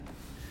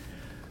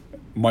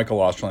Michael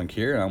Osterlund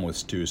here, and I'm with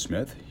Stu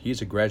Smith.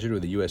 He's a graduate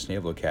of the U.S.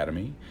 Naval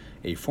Academy,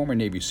 a former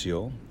Navy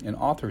SEAL, and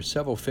author of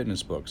several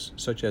fitness books,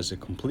 such as The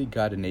Complete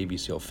Guide to Navy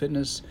SEAL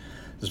Fitness,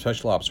 The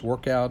Special Ops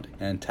Workout,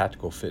 and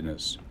Tactical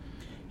Fitness.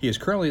 He is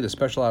currently the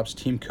Special Ops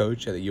Team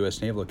Coach at the U.S.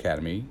 Naval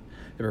Academy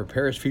that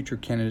prepares future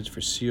candidates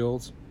for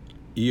SEALs,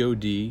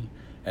 EOD,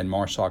 and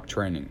MARSOC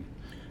training.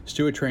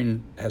 Stu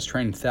has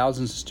trained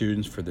thousands of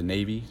students for the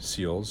Navy,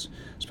 SEALs,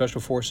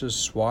 Special Forces,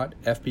 SWAT,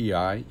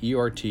 FBI,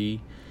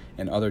 ERT,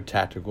 and other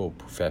tactical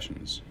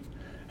professions.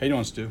 How you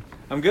doing, Stu?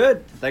 I'm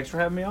good. Thanks for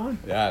having me on.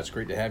 Yeah, it's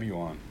great to have you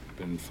on.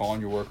 Been following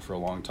your work for a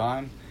long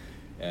time,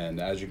 and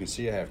as you can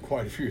see, I have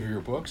quite a few of your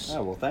books.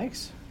 Oh, well,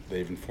 thanks.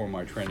 They've informed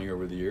my training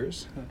over the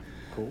years.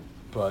 Cool.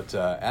 But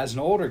as an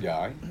older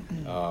guy,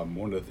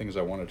 one of the things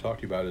I want to talk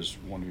to you about is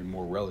one of your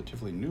more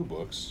relatively new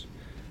books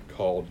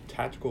called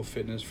Tactical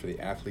Fitness for the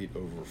Athlete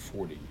Over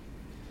 40.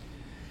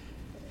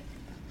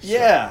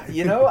 Yeah,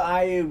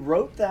 I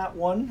wrote that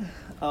one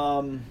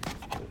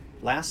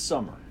last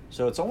summer,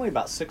 so it's only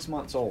about 6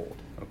 months old.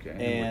 Okay,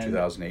 and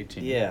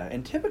 2018. Yeah,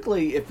 and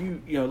typically if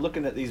you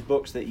looking at these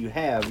books that you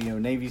have,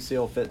 Navy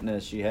SEAL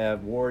Fitness, you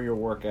have Warrior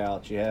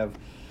Workouts, you have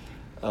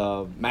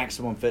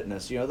Maximum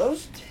Fitness,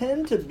 those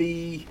tend to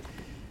be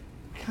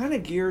kind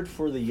of geared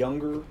for the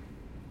younger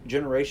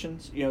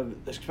generations,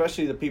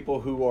 especially the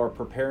people who are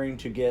preparing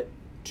to get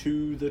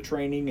to the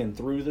training and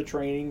through the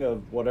training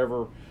of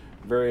whatever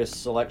various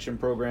selection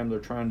program they're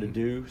trying to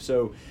do.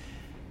 So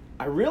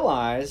I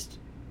realized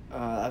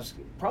I was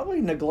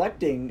probably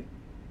neglecting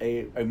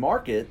a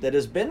market that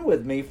has been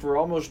with me for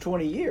almost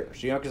 20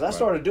 years, because I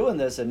started doing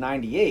this in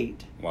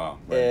 98. Wow.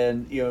 Right.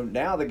 And,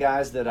 now the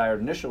guys that I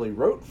initially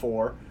wrote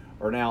for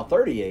are now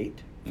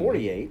 38,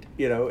 48,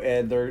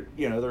 and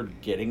they're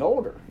getting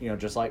older,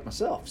 just like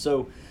myself.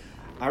 So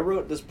I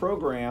wrote this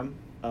program,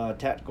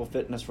 Tactical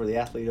Fitness for the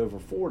Athlete Over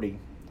 40,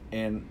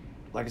 and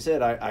like I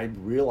said, I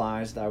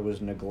realized I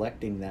was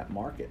neglecting that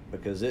market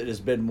because it has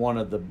been one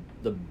of the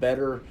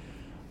better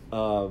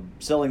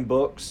selling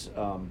books.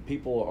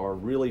 People are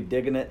really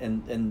digging it,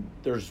 and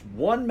there's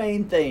one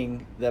main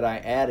thing that I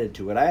added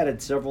to it. I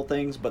added several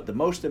things, but the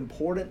most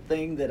important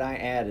thing that I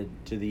added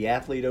to the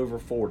Athlete Over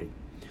 40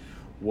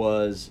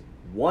 was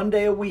 1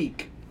 day a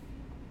week,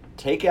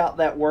 take out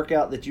that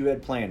workout that you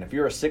had planned. If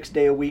you're a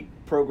 6-day-a-week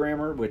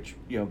programmer, which,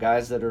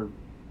 guys that are,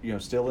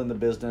 still in the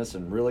business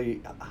and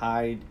really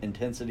high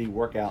intensity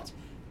workouts,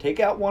 take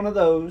out one of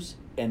those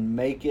and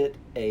make it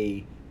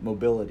a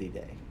mobility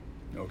day.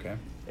 Okay.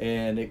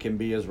 And it can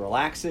be as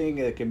relaxing,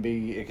 it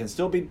can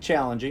still be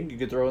challenging. You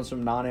could throw in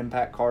some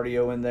non-impact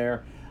cardio in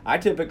there. I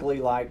typically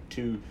like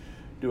to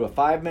do a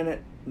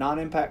 5-minute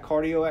non-impact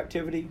cardio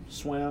activity,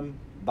 swim,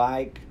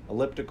 bike,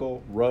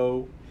 elliptical,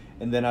 row,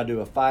 and then I do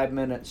a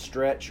 5-minute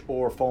stretch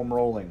or foam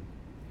rolling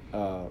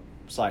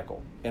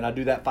cycle, and I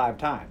do that 5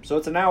 times. So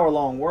it's an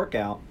hour-long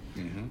workout,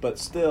 but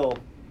still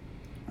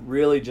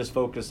really just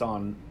focus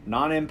on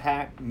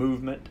non-impact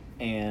movement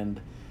and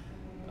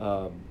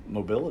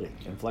mobility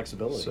and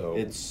flexibility. So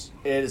it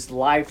is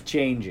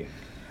life-changing.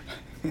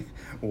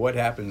 What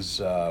happens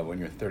when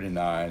you're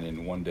 39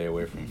 and 1 day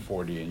away from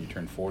 40 and you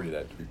turn 40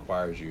 that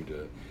requires you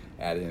to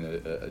add in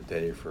a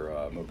day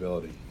for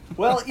mobility?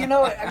 Well,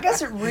 I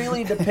guess it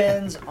really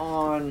depends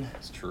on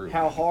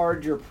how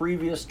hard your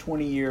previous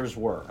 20 years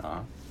were.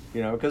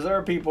 Because there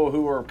are people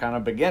who are kind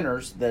of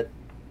beginners that,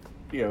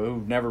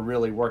 who've never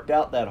really worked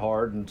out that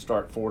hard and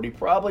start 40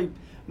 probably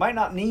might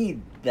not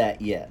need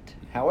that yet.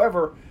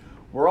 However,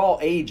 we're all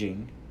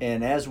aging,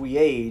 and as we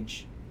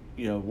age,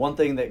 one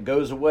thing that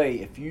goes away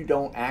if you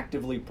don't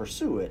actively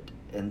pursue it,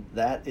 and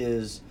that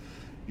is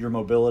your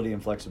mobility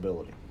and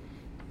flexibility.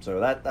 So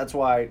that's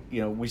why,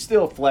 we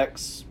still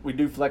we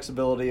do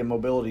flexibility and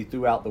mobility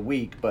throughout the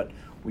week, but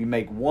we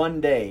make 1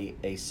 day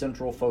a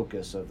central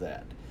focus of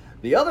that.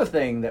 The other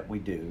thing that we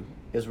do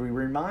is we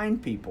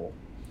remind people,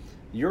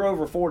 you're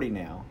over 40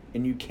 now,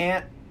 and you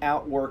can't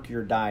outwork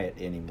your diet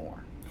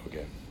anymore.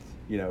 Okay.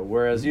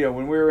 Whereas,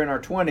 when we were in our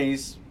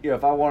 20s,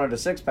 if I wanted a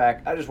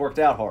six-pack, I just worked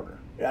out harder.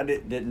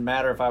 It didn't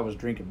matter if I was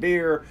drinking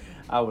beer,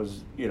 I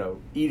was,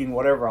 eating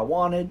whatever I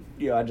wanted,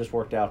 I just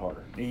worked out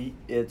harder.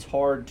 It's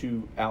hard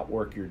to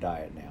outwork your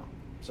diet now,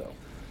 so.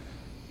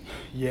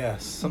 Yeah,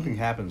 something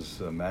happens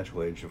at the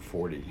magical age of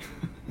 40.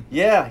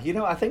 Yeah,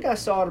 I think I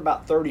saw it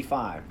about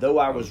 35, though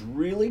I was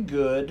really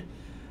good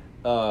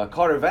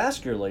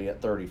cardiovascularly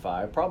at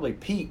 35, probably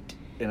peaked,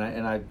 and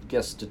I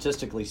guess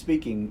statistically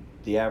speaking,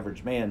 the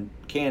average man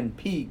can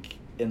peak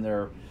in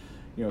their,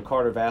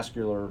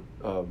 cardiovascular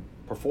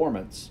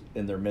performance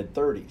in their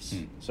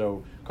mid-30s.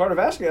 So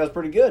cardiovascular was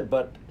pretty good,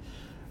 but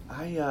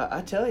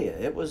I tell you,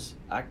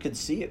 I could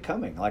see it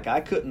coming. Like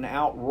I couldn't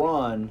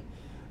outrun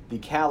the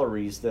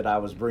calories that I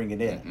was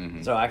bringing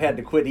in. So I had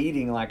to quit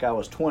eating like I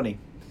was 20,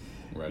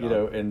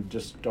 and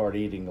just start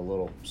eating a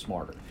little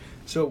smarter.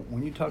 So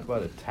when you talk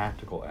about a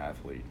tactical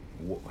athlete,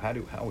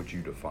 how would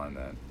you define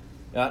that?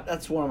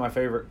 That's one of my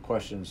favorite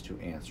questions to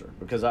answer,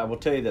 because I will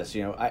tell you this,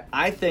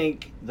 I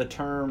think the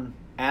term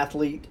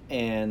athlete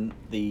and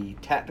the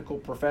tactical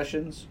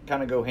professions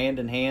kind of go hand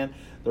in hand.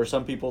 There are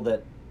some people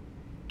that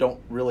don't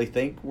really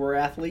think we're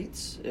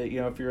athletes,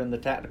 if you're in the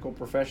tactical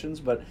professions.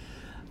 But,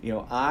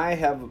 I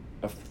have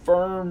a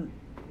firm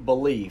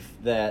belief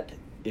that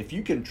if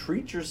you can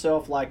treat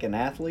yourself like an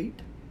athlete,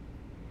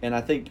 and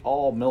I think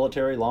all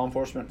military, law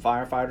enforcement,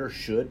 firefighters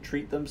should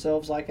treat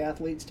themselves like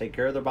athletes, take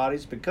care of their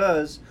bodies,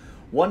 because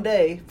one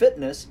day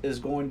fitness is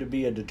going to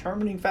be a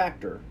determining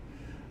factor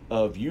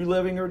of you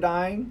living or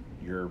dying,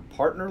 your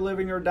partner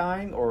living or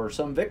dying, or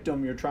some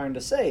victim you're trying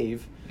to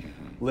save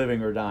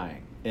living or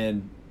dying.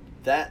 And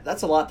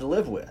that's a lot to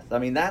live with. I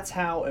mean, that's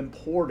how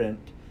important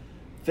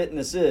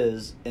fitness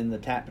is in the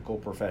tactical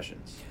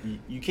professions.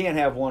 You can't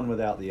have one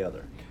without the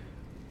other.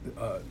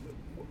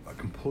 I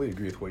completely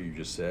agree with what you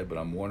just said, but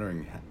I'm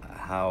wondering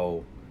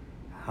how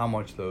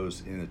much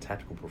those in the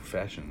tactical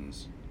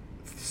professions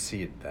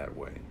see it that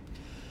way.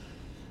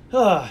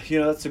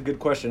 That's a good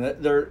question.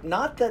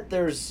 Not that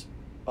there's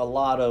a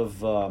lot of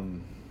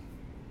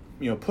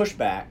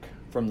pushback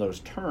from those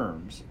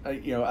terms.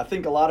 I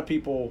think a lot of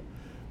people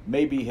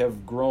maybe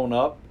have grown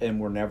up and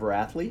were never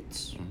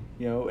athletes.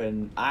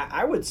 And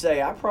I would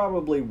say I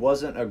probably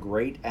wasn't a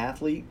great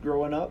athlete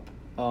growing up.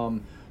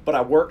 But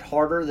I worked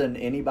harder than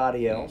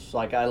anybody else.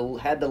 Like, I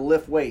had to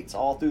lift weights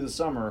all through the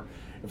summer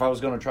if I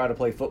was going to try to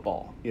play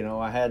football.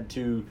 I had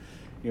to,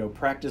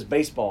 practice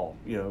baseball,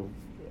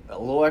 a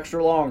little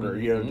extra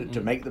longer,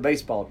 to make the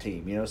baseball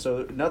team.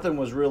 So nothing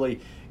was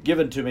really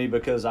given to me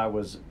because I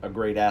was a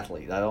great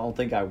athlete. I don't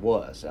think I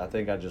was. I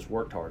think I just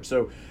worked hard.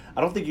 So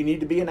I don't think you need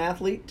to be an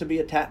athlete to be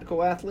a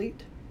tactical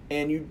athlete.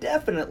 And you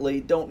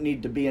definitely don't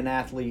need to be an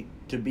athlete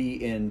to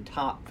be in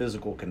top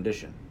physical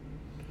condition.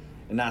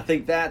 And I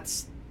think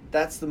that's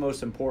the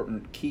most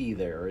important key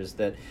there, is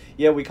that,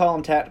 we call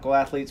them tactical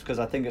athletes because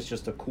I think it's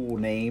just a cool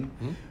name.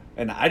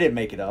 And I didn't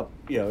make it up.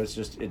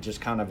 It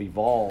just kind of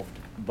evolved.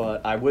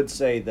 But I would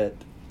say that,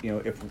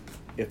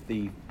 if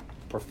the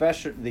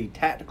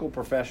tactical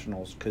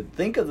professionals could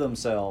think of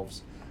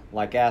themselves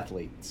like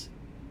athletes,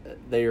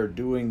 they are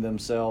doing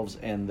themselves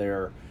and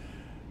their,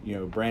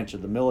 branch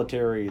of the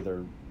military,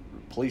 their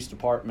police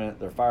department,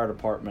 their fire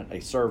department,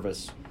 a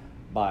service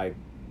by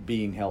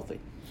being healthy.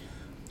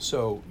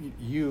 So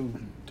you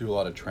do a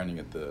lot of training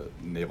at the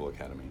Naval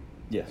Academy.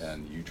 Yes.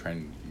 And you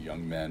train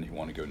young men who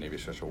want to go Navy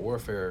Special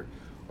Warfare,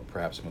 or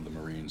perhaps some of the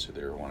Marines who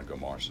want to go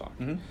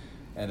MARSOC.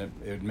 And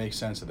it makes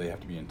sense that they have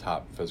to be in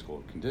top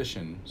physical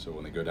condition, so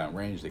when they go down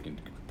range, they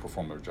can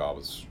perform their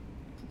jobs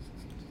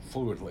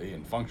fluidly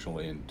and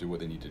functionally and do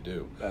what they need to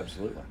do.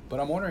 Absolutely. But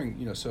I'm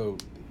wondering, so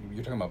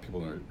you're talking about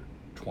people in their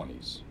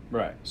 20s.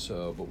 Right.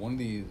 So, but when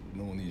these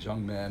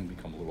young men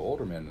become a little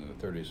older men in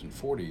their 30s and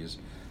 40s,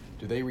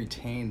 do they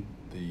retain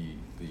the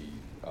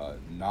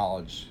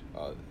knowledge,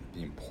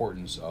 the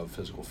importance of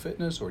physical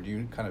fitness, or do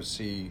you kind of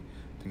see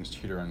things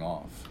teetering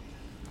off?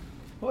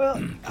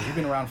 Well, you've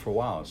been around for a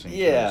while. It seems,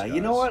 yeah,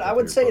 you know what? I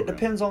would say program. It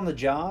depends on the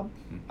job.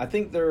 I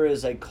think there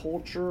is a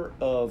culture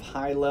of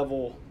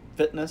high-level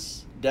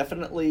fitness,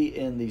 definitely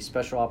in the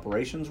special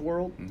operations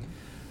world.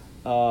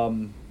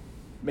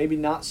 Maybe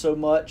not so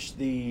much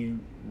the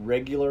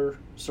regular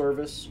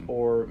service,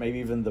 or maybe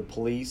even the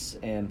police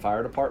and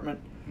fire department.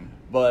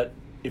 But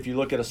if you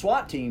look at a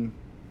SWAT team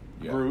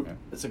group,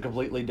 it's a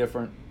completely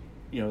different,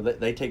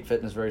 they take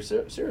fitness very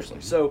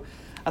seriously. So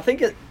I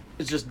think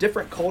it's just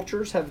different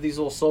cultures have these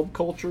little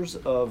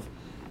subcultures of,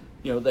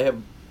 they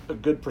have a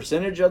good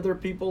percentage of their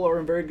people are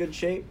in very good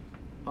shape.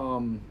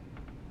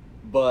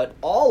 But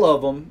all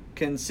of them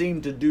can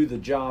seem to do the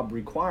job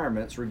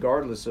requirements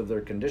regardless of their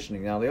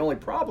conditioning. Now, the only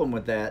problem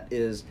with that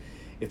is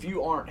if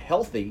you aren't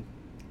healthy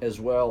as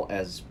well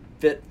as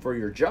fit for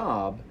your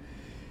job,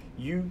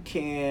 you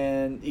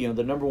can,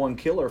 the number one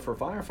killer for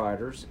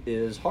firefighters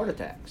is heart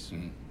attacks.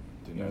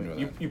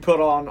 You put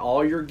on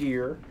all your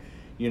gear,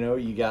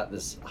 you got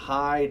this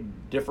high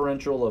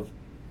differential of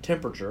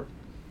temperature,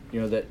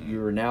 that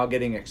you're now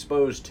getting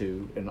exposed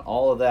to, and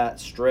all of that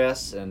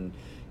stress and,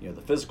 the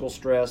physical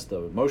stress,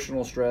 the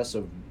emotional stress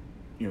of,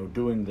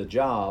 doing the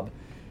job,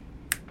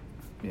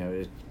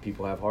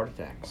 people have heart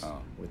attacks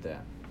with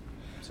that.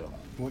 So.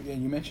 Well, yeah,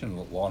 you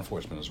mentioned law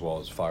enforcement as well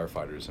as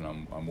firefighters, and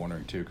I'm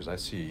wondering too, because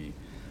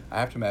I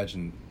have to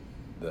imagine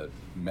that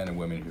men and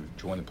women who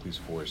join the police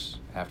force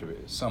have to be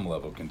at some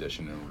level of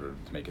condition in order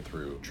to make it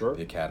through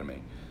the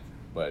academy.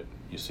 But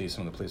you see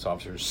some of the police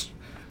officers,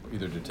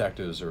 either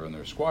detectives or in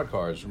their squad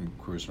cars,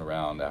 cruising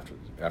around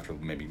after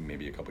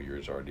maybe a couple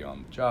years already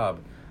on the job.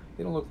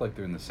 They don't look like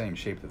they're in the same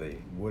shape that they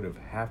would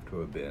have to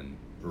have been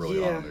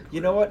early on in their career. You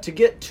know what? To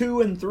get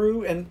to and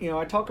through, and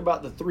I talk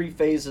about the 3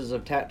 phases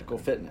of tactical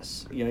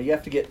fitness. You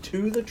have to get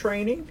to the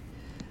training,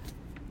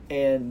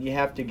 and you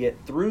have to get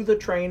through the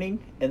training,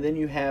 and then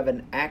you have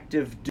an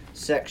active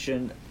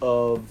section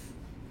of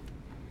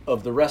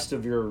the rest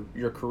of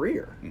your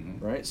career,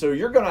 right? So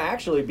you're going to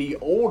actually be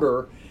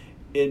older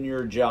in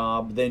your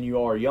job than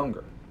you are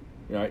younger,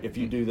 right? If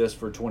you do this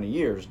for 20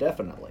 years,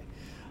 definitely.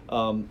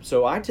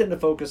 So I tend to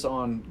focus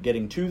on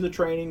getting to the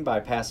training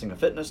by passing a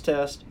fitness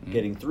test,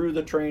 getting through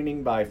the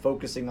training by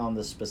focusing on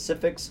the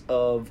specifics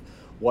of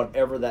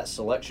whatever that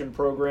selection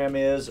program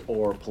is,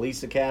 or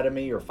police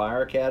academy or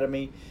fire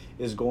academy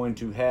is going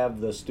to have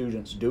the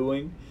students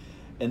doing.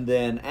 And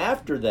then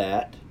after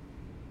that,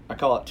 I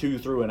call it 2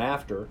 through and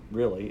after,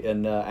 really.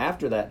 And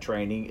after that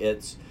training,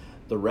 it's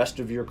the rest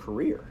of your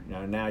career.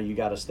 Now you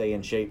got to stay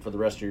in shape for the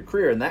rest of your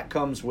career. And that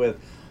comes with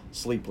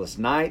sleepless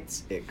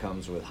nights. It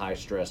comes with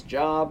high-stress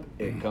job.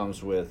 It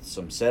comes with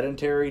some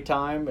sedentary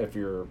time if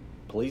you're a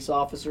police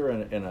officer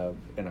in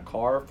a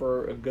car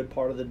for a good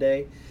part of the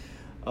day.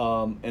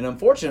 And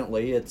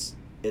unfortunately, it's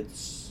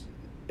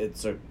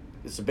a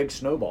big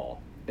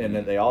snowball, and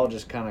they all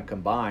just kind of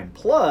combine.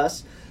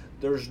 Plus,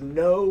 there's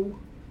no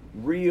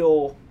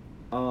real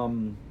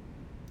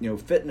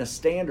fitness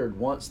standard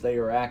once they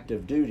are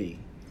active duty,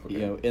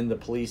 in the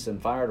police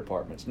and fire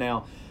departments.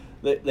 Now,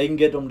 they can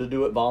get them to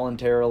do it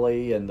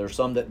voluntarily, and there's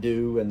some that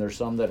do, and there's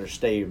some that are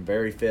staying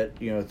very fit,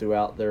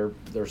 throughout their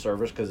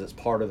service because it's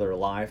part of their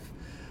life.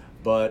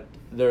 But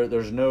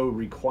there's no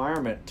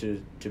requirement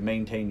to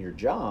maintain your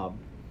job,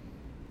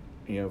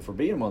 for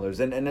being one of those.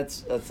 And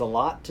it's a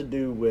lot to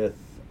do with,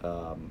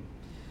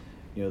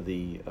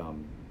 the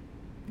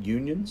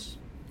unions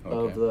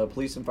of the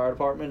police and fire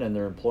department and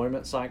their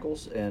employment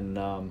cycles. And,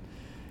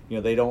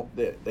 they don't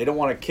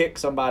want to kick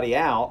somebody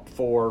out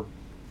for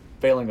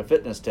failing a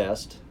fitness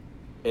test.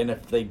 And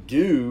if they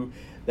do,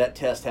 that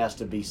test has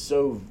to be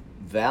so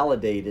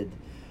validated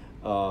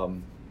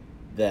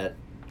that,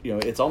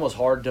 it's almost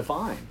hard to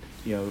find.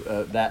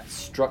 That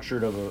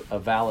structured of a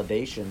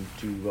validation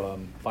to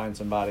find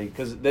somebody,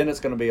 because then it's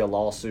going to be a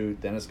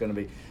lawsuit. Then it's going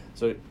to be,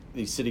 so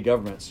these city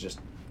governments just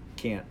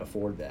can't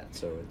afford that.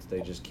 So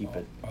they just keep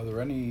it. Are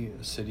there any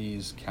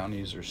cities,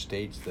 counties, or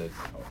states that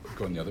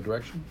go in the other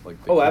direction? Like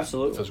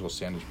absolutely. The physical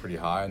standards pretty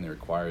high, and they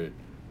require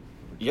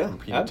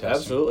repeated testing?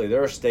 Absolutely.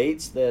 There are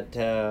states that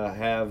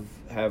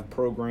have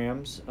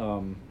programs.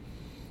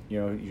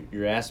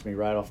 You're asking me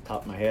right off the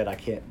top of my head. I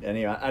can't.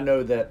 Anyway, I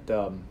know that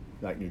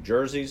like New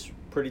Jersey's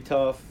pretty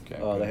tough.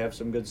 They have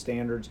some good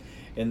standards,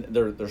 and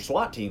their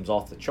SWAT teams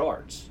off the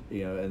charts.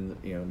 And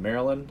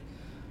Maryland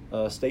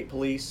State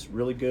Police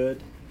really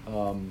good.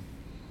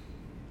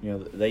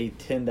 They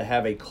tend to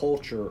have a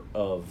culture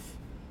of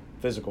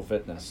physical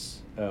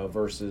fitness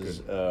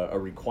versus a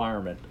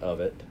requirement of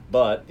it.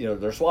 But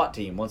their SWAT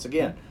team, once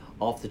again,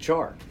 off the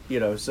chart.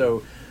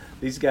 So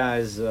these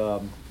guys.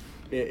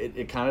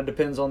 It kind of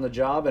depends on the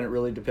job, and it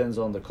really depends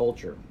on the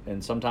culture.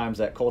 And sometimes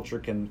that culture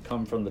can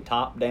come from the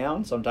top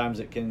down. Sometimes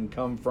it can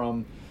come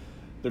from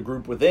the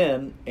group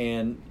within,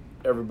 and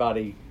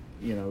everybody,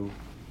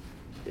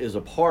 is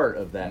a part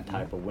of that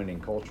type of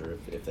winning culture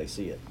if they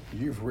see it.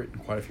 You've written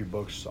quite a few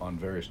books on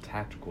various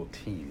tactical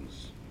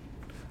teams,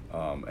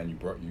 and you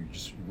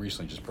just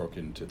recently broke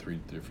into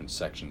 3 different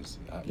sections.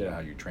 How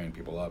you train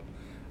people up.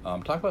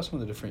 Talk about some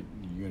of the different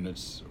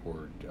units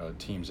or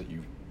teams that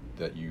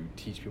you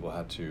teach people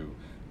how to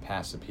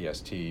pass the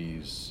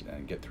PSTs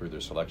and get through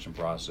their selection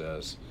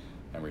process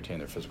and retain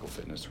their physical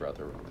fitness throughout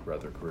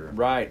their career.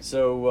 Right.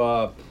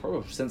 So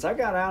since I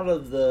got out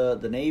of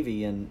the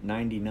Navy in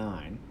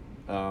 '99,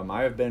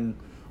 I have been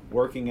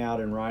working out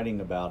and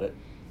writing about it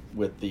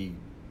with the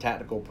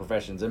tactical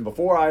professions. And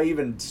before I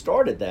even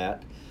started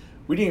that,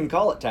 we didn't even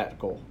call it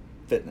tactical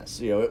fitness.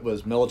 It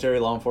was military,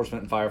 law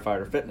enforcement, and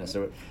firefighter fitness.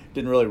 So it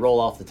didn't really roll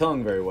off the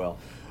tongue very well.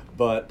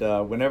 But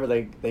whenever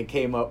they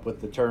came up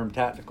with the term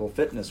tactical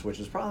fitness, which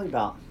was probably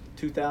about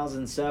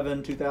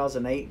 2007,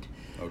 2008,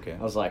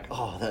 I was like,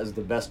 oh, that is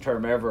the best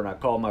term ever. And I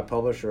called my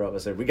publisher up. I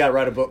said, we got to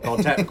write a book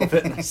called Tactical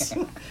Fitness,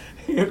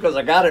 because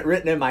I got it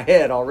written in my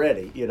head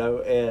already,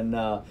 And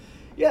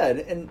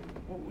and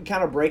we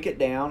kind of break it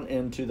down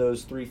into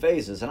those 3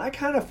 phases. And I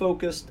kind of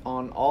focused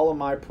on all of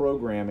my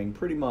programming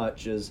pretty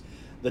much as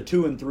the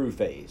to and through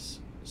phase.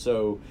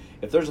 So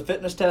if there's a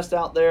fitness test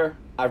out there,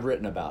 I've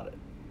written about it.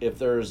 If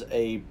there's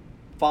a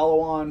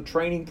follow-on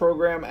training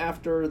program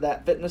after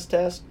that fitness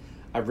test,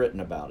 I've written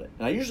about it.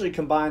 And I usually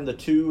combine the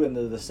 2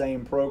 into the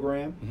same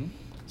program. Mm-hmm.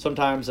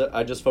 Sometimes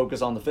I just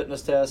focus on the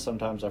fitness test.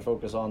 Sometimes I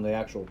focus on the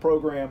actual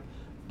program.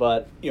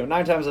 But 9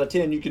 times out of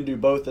 10, you can do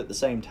both at the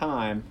same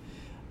time.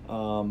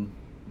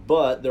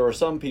 But there are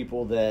some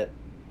people that,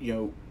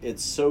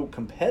 it's so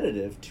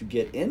competitive to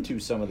get into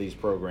some of these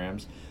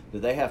programs that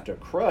they have to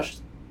crush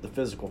the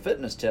physical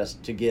fitness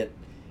test to get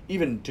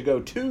even to go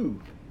to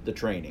the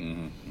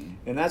training. Mm-hmm.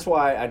 And that's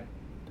why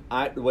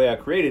the way I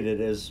created it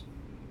is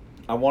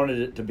I wanted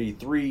it to be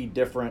 3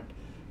 different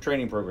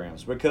training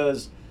programs,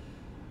 because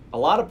a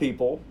lot of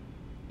people,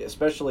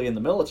 especially in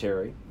the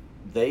military,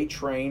 they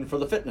train for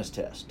the fitness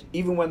test,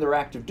 even when they're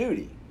active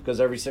duty, because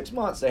every 6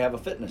 months they have a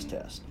fitness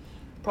test.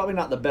 Probably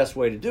not the best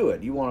way to do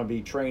it. You want to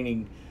be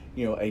training,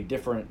 a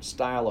different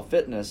style of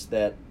fitness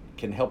that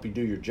can help you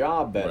do your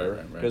job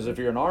better. Because if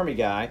you're an Army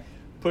guy,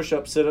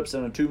 push-ups, sit-ups,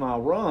 and a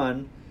 2-mile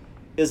run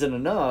isn't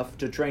enough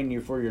to train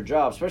you for your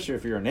job, especially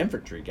if you're an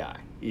infantry guy.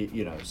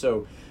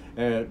 So,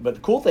 but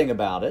the cool thing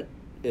about it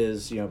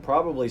is,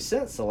 probably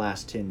since the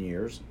last 10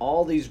 years,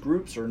 all these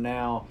groups are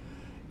now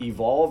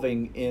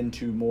evolving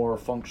into more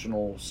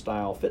functional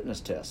style fitness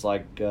tests.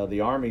 Like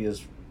the Army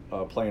is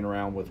playing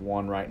around with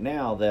one right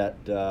now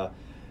that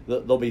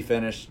they'll be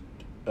finished.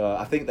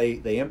 I think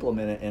they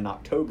implement it in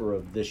October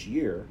of this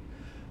year.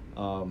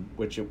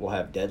 which it will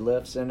have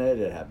deadlifts in it.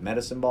 It have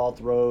medicine ball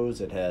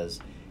throws. It has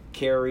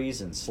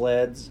carries and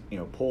sleds,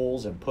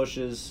 pulls and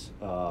pushes.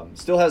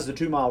 Still has the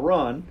 2 mile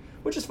run,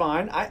 which is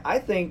fine. I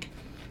think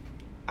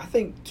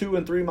 2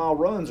 and 3 mile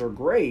runs are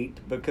great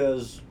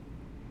because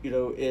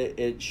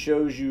it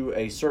shows you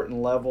a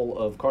certain level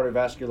of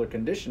cardiovascular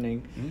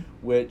conditioning,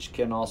 which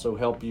can also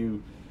help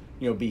you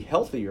be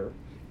healthier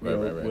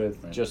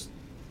with just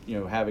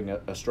having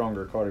a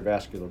stronger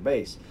cardiovascular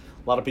base.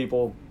 A lot of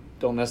people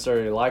don't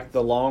necessarily like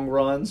the long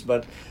runs,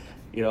 but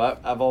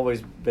I've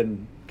always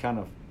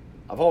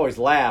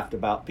laughed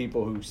about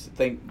people who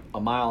think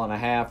 1.5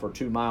 miles or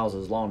 2 miles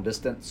is long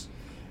distance.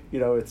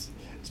 It's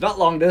not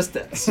long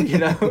distance.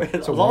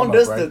 Long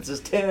distance, right? Is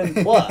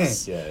 10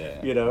 plus.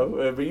 But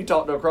you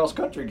talk to a cross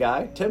country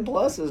guy, 10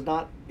 plus is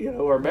not,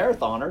 or a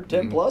marathoner,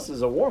 10 plus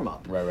is a warm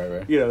up.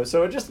 Right.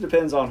 So it just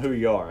depends on who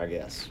you are, I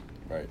guess.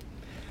 Right.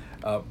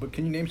 But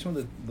can you name some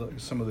of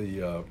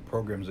the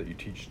programs that you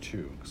teach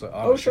too? Because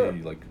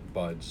obviously, like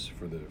BUDS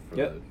for the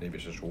Navy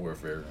Social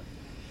Warfare.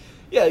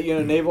 Yeah,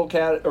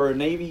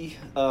 Navy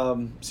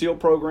SEAL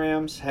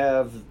programs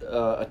have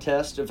a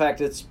test. In fact,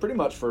 it's pretty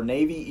much for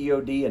Navy,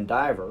 EOD, and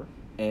diver,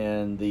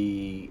 and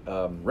the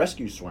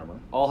rescue swimmer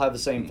all have the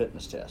same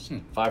fitness test.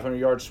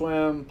 500-yard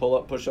swim,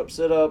 pull-up, push-up,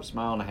 sit-ups, 1.5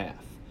 miles.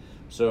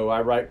 So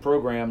I write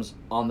programs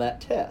on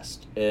that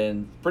test,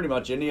 and pretty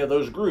much any of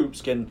those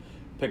groups can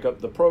pick up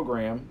the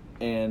program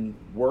and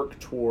work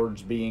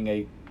towards being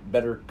a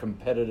better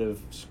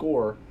competitive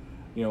score,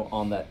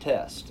 on that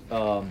test.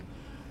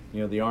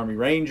 The Army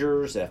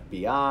Rangers,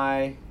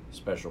 FBI,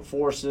 Special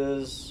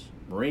Forces,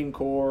 Marine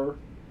Corps,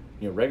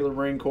 regular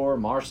Marine Corps,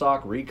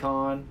 MARSOC,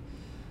 Recon.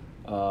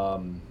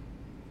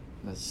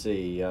 Let's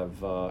see.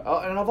 I've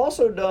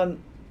also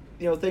done,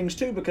 things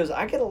too, because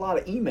I get a lot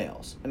of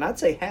emails, and I'd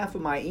say half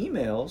of my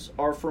emails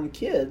are from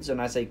kids,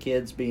 and I say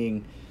kids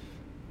being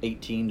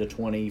 18 to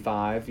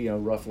 25,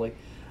 roughly.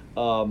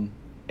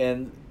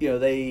 And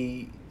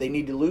they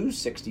need to lose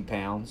 60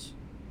 pounds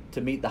to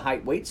meet the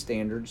height weight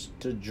standards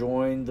to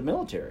join the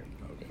military.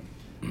 Okay.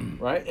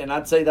 Right? And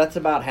I'd say that's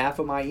about half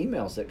of my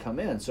emails that come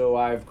in. So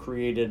I've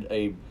created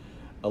a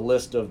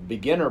list of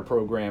beginner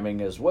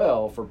programming as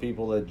well for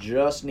people that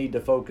just need to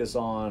focus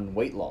on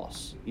weight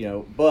loss,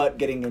 but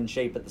getting in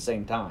shape at the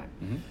same time.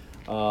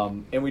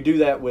 And we do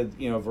that with,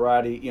 a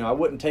variety. I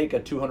wouldn't take a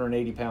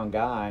 280-pound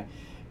guy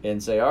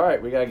and say, all right,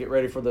 we got to get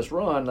ready for this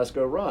run. Let's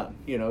go run.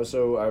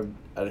 So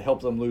I'd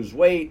help them lose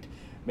weight,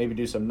 maybe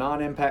do some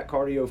non-impact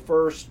cardio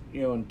first,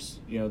 and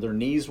their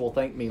knees will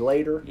thank me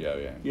later.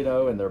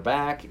 And their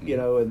back,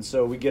 and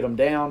so we get them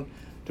down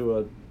to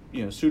a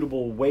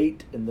suitable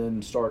weight and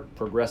then start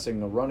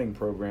progressing a running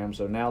program.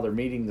 So now they're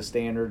meeting the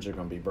standards. They're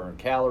going to be burning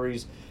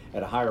calories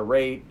at a higher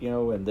rate,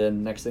 and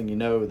then next thing you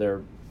know,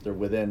 they're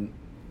within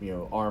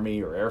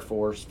Army or Air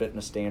Force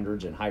fitness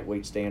standards and height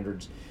weight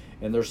standards,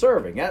 and they're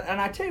serving. And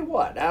I tell you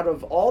what, out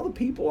of all the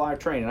people I've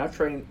trained, and I've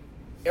trained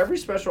every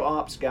special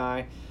ops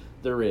guy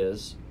there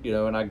is,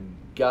 and I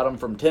got them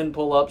from 10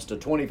 pull-ups to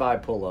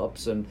 25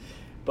 pull-ups,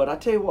 but I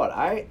tell you what,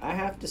 I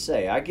have to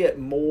say, I get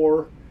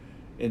more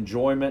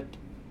enjoyment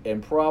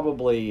and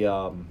probably,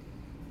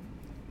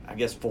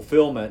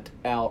 fulfillment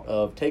out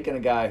of taking a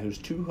guy who's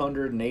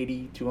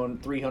 280,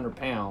 200, 300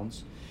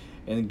 pounds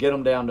and get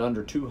them down to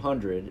under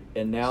 200,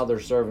 and now they're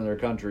serving their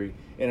country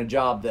in a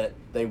job that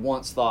they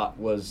once thought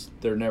was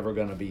they're never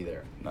going to be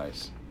there.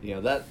 Nice.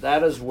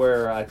 That is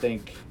where I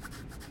think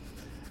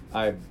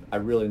I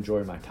really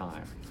enjoy my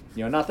time.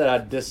 Not that I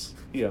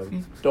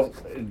don't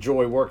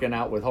enjoy working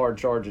out with hard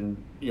charging,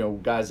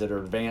 guys that are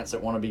advanced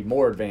that want to be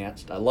more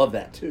advanced. I love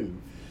that too,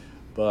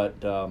 but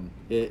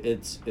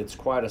it's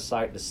quite a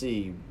sight to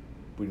see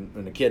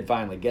when the kid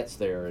finally gets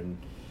there, and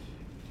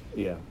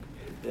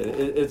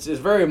it's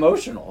very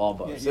emotional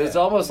almost. It's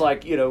almost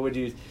like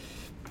when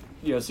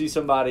you see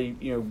somebody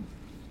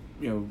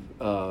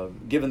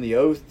given the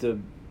oath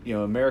to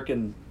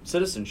American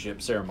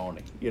citizenship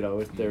ceremony.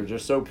 They're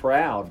just so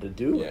proud to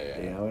do it.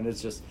 And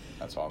it's just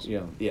that's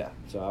awesome.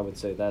 So I would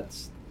say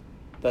that's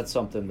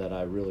something that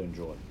I really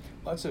enjoy.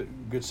 Well, that's a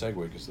good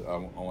segue because I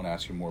want to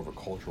ask you more of a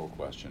cultural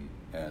question.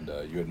 And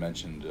you had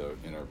mentioned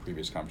in our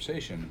previous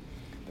conversation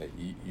that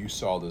you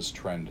saw this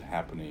trend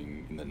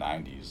happening in the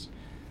 90s,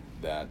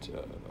 that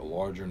a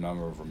larger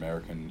number of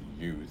American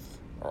youth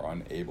are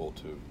unable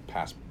to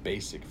pass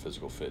basic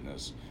physical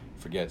fitness,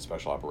 forget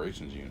special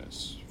operations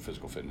units,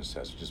 physical fitness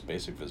tests, just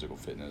basic physical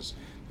fitness,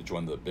 to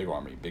join the big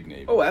Army, big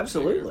Navy. Oh,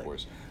 absolutely. Big Air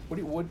Force. What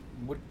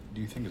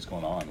do you think is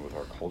going on with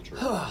our culture?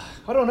 I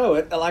don't know.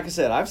 Like I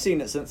said, I've seen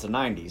it since the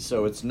 90s,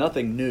 so it's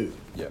nothing new.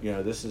 Yep.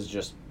 This is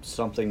just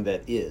something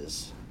that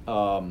is.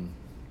 I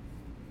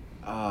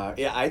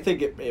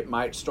think it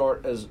might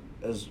start as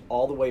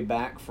all the way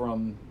back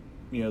from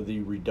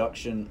the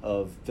reduction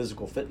of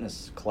physical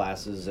fitness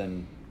classes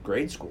in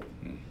grade school.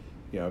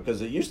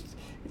 Because it used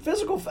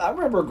to, I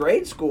remember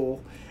grade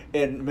school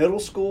and middle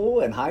school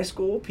and high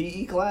school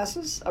PE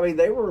classes. I mean,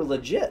 they were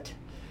legit.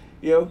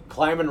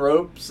 Climbing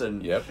ropes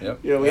and yep.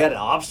 We had an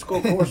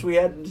obstacle course we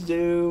had to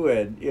do,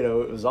 and it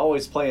was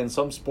always playing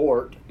some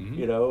sport.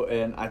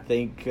 And I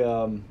think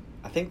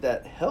I think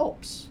that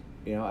helps.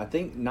 I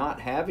think not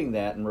having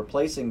that and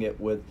replacing it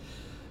with,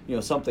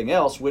 something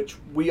else, which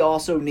we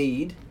also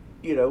need.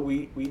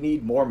 We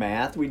need more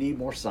math. We need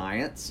more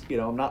science.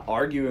 I'm not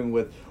arguing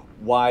with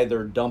why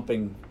they're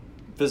dumping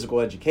physical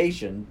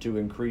education to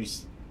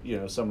increase,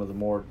 some of the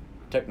more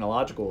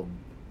technological,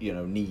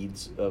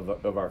 needs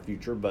of our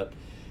future. But,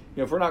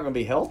 if we're not going to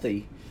be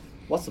healthy,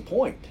 what's the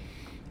point?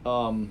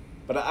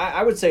 But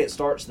I would say it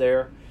starts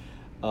there.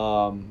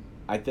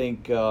 I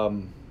think,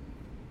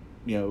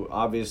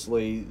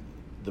 obviously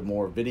the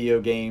more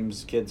video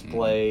games kids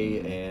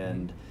play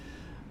and,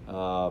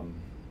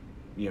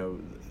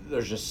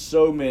 there's just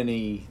so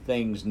many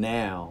things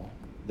now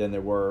than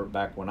there were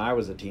back when I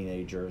was a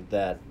teenager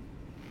that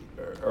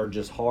are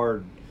just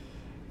hard,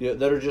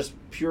 that are just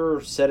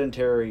pure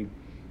sedentary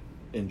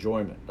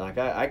enjoyment. Like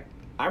I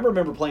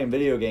remember playing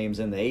video games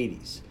in the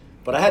 80s,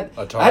 but I had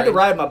to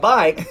ride my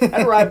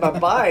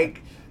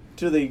bike.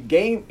 To the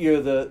game,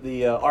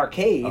 the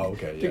arcade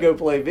to go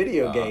play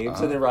video games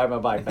and then ride my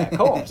bike back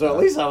home. So at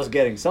least I was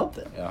getting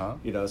something.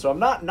 So I'm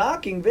not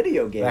knocking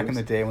video games. Back in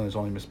the day when there was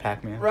only Miss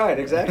Pac-Man. Right,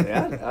 exactly.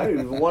 I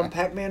even won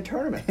Pac-Man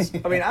tournaments.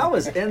 I mean, I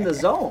was in the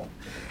zone.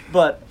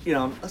 But,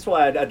 that's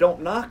why I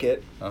don't knock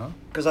it,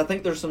 because I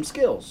think there's some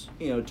skills,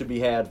 to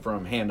be had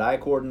from hand-eye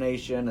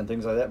coordination and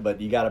things like that,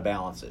 but you got to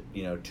balance it.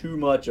 Too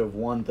much of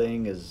one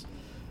thing is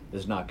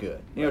not good.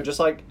 Just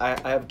like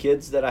I have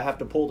kids that I have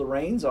to pull the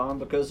reins on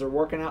because they're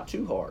working out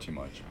too hard. Too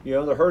much.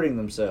 They're hurting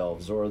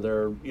themselves, or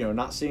they're,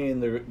 not seeing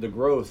the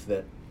growth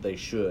that they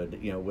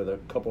should, with a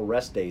couple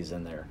rest days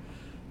in there.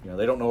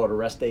 They don't know what a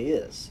rest day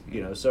is.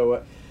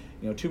 So,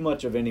 too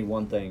much of any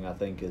one thing I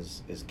think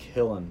is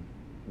killing,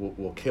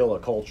 will kill a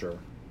culture.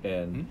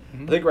 And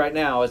I think right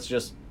now it's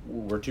just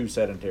we're too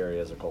sedentary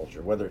as a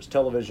culture, whether it's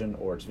television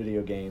or it's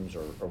video games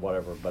or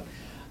whatever. But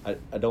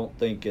I don't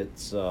think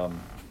it's...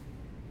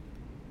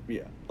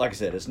 like I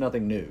said, it's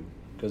nothing new,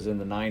 because in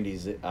the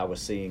 90s I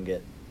was seeing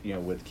it,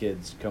 with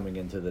kids coming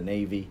into the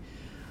Navy,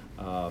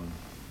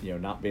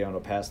 not being able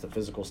to pass the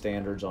physical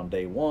standards on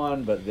day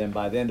one, but then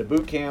by the end of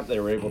boot camp they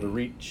were able to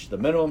reach the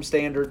minimum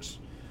standards,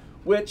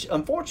 which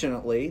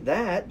unfortunately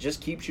that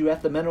just keeps you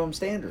at the minimum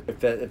standard.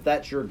 If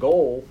that's your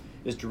goal,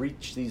 is to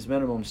reach these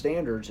minimum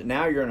standards,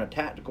 now you're in a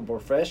tactical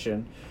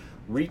profession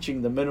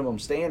reaching the minimum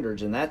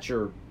standards, and that's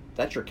your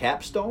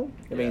capstone.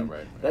 I mean,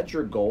 that's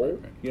your goal.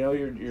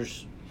 You're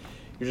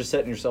just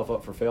setting yourself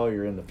up for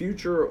failure in the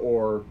future,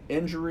 or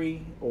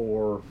injury,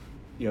 or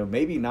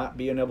maybe not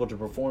being able to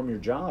perform your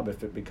job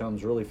if it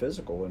becomes really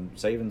physical and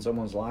saving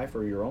someone's life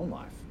or your own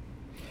life.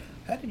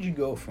 How did you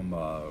go from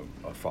a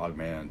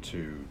frogman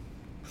to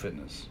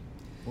fitness?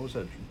 What was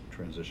that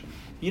transition?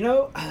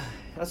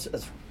 That's a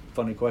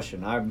funny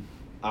question. I've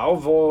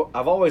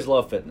always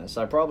loved fitness.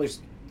 I probably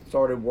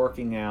started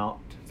working out.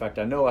 In fact,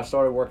 I know I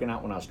started working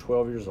out when I was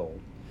 12 years old.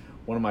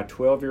 One of my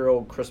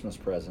 12-year-old Christmas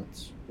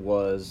presents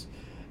was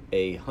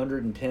a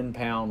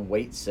 110-pound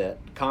weight set,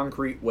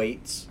 concrete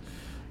weights.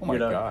 Oh my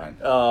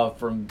God!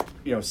 From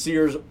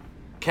Sears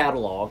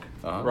catalog,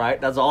 right?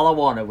 That's all I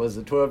wanted was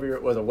a 12-year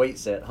was a weight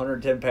set,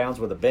 110 pounds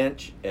with a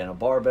bench and a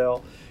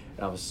barbell.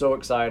 And I was so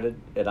excited,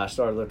 and I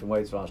started lifting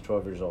weights when I was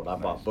 12 years old. I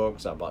bought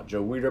books. I bought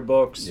Joe Weider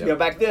books. Yep.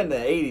 Back then in the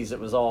 80s, it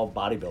was all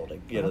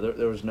bodybuilding.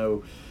 There was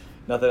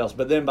nothing else.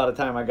 But then by the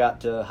time I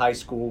got to high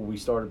school, we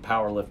started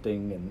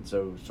powerlifting, and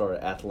so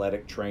started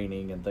athletic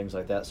training and things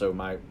like that. So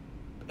my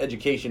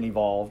education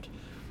evolved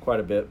quite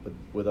a bit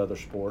with other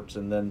sports,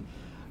 and then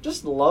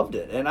just loved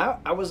it. And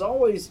I was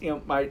always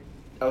I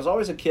was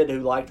always a kid who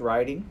liked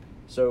writing.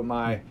 So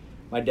my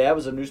dad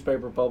was a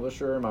newspaper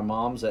publisher, and my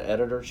mom's an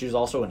editor. She was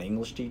also an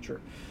English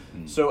teacher.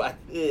 So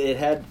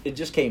it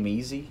just came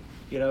easy.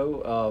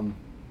 I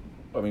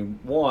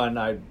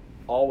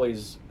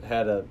always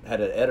had an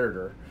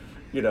editor.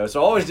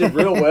 So I always did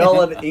real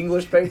well in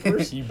English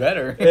papers. You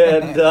better.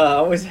 And I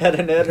always had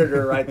an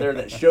editor right there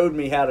that showed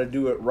me how to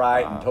do it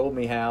right and told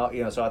me how.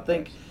 So I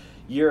think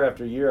year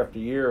after year after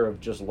year of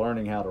just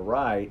learning how to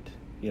write,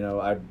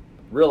 I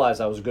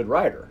realized I was a good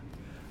writer.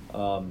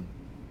 And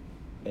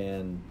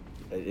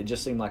it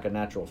just seemed like a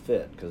natural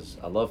fit, because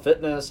I love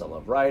fitness, I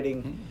love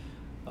writing,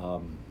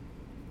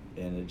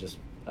 and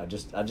I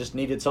just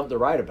needed something to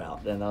write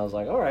about. And I was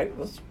like, all right,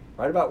 let's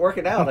write about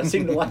working out. I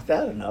seem to like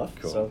that enough.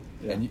 Cool. So,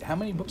 yeah. And how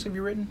many books have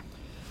you written?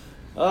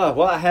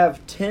 Well, I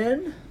have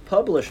 10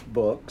 published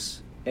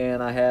books,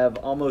 and I have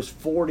almost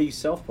 40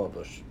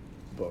 self-published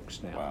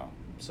books now. Wow.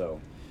 So,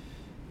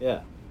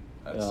 yeah.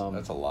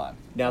 That's a lot.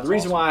 Now, the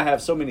reason why I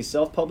have so many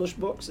self-published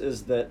books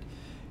is that,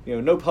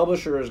 no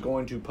publisher is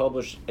going to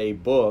publish a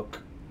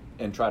book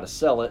and try to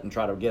sell it and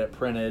try to get it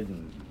printed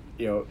and,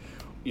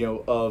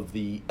 of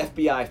the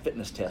FBI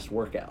fitness test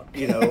workout,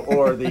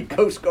 or the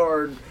Coast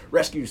Guard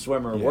rescue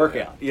swimmer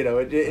workout.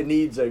 It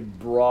needs a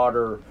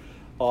broader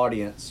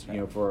audience,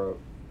 for,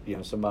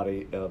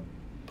 somebody, a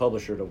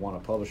publisher to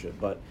want to publish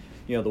it. But,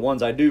 the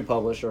ones I do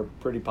publish are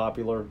pretty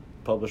popular.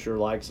 Publisher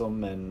likes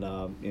them, and,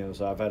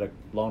 so I've had a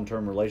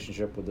long-term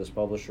relationship with this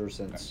publisher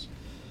since,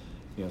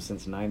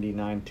 since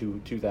 99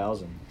 to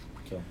 2000.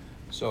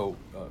 So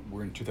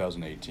we're in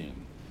 2018.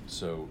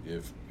 So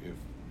if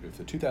if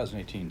the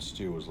 2018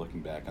 Stu was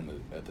looking back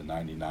on at the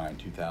 99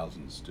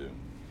 2000 Stu,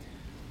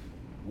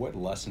 what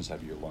lessons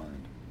have you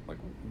learned? Like,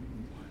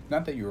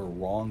 not that you were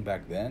wrong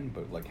back then,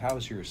 but like, how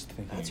has your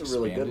thinking That's a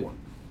expanded? really good one.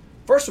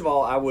 First of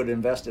all, I would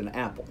invest in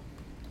Apple.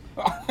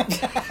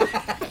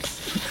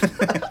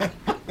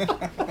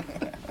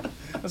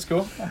 That's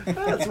cool.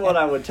 That's what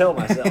I would tell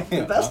myself.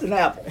 Invest in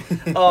Apple.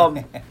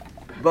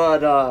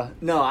 But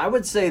no, I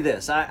would say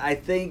this. I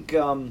think,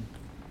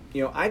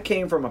 I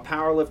came from a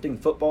powerlifting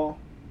football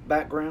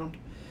background.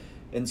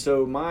 And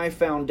so my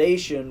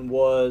foundation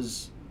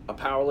was a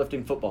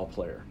powerlifting football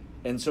player.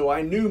 And so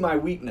I knew my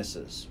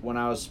weaknesses when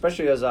I was,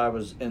 especially as I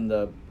was in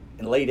the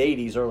late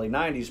 80s, early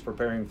 90s,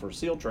 preparing for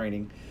SEAL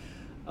training.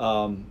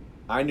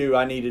 I knew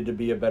I needed to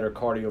be a better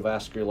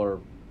cardiovascular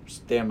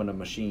stamina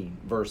machine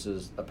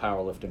versus a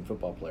powerlifting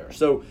football player.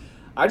 So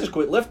I just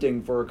quit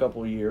lifting for a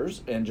couple of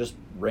years and just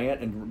ran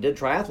and did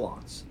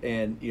triathlons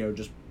and,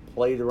 just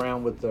played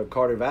around with the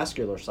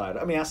cardiovascular side.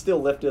 I mean, I still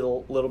lifted a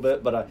little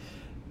bit, but I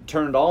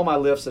turned all my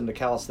lifts into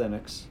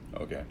calisthenics.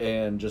 Okay.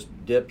 And just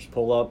dips,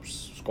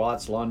 pull-ups,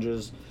 squats,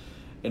 lunges,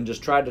 and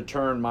just tried to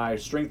turn my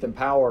strength and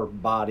power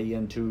body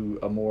into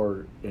a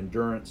more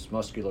endurance,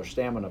 muscular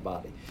stamina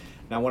body.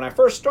 Now, when I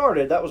first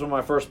started, that was one of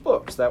my first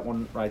books, that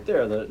one right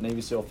there, the Navy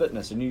SEAL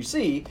Fitness. And you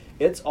see,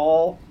 it's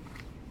all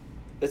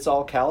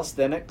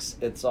calisthenics,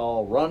 it's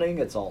all running,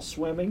 it's all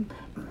swimming.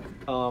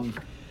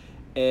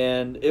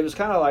 And it was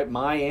kind of like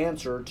my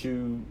answer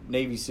to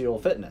Navy SEAL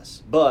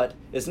Fitness. But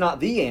it's not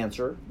the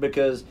answer,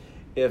 because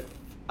if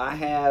I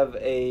have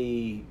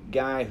a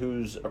guy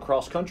who's a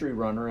cross-country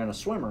runner and a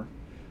swimmer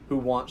who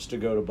wants to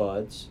go to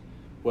BUD/S,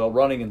 well,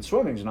 running and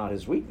swimming is not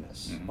his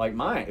weakness. Mm-hmm. Like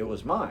mine, it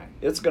was mine.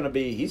 It's going to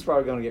be, he's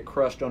probably going to get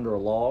crushed under a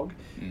log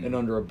and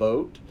under a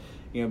boat,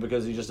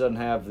 because he just doesn't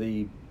have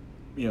the,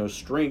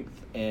 strength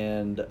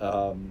and,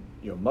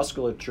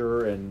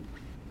 musculature and,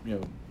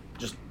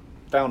 just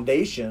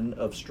foundation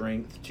of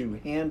strength to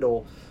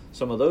handle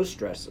some of those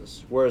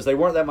stresses. Whereas they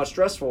weren't that much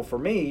stressful for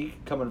me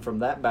coming from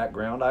that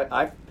background.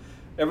 I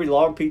every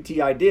log PT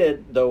I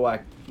did, though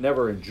I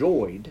never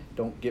enjoyed,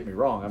 don't get me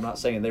wrong, I'm not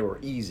saying they were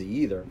easy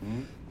either.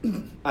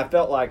 Mm-hmm. I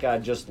felt like I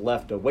just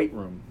left a weight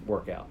room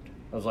workout.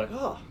 I was like,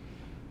 I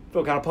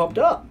feel kind of pumped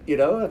up,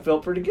 I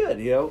felt pretty good,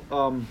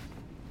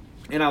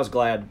 and I was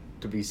glad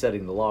to be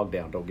setting the log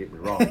down, don't get me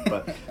wrong,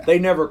 but they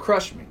never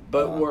crushed me.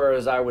 But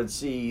whereas I would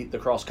see the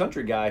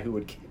cross-country guy who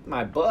would kick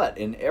my butt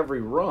in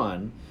every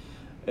run,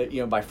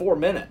 by 4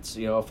 minutes,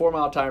 a 4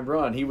 mile time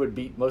run, he would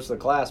beat most of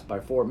the class by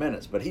 4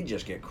 minutes, but he'd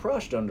just get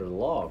crushed under the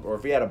log. Or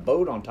if he had a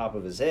boat on top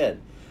of his head,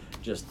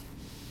 just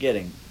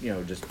getting,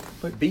 just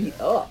beat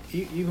up.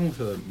 Even with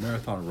the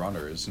marathon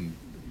runners and,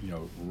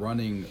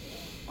 running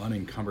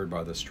unencumbered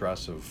by the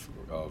stress of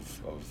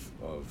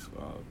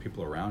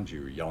people around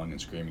you yelling and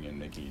screaming and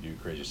making you do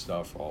crazy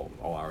stuff all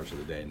hours of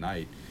the day and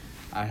night,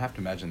 I have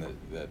to imagine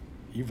that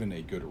even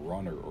a good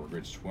runner or a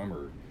good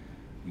swimmer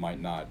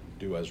might not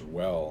do as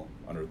well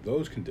under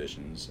those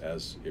conditions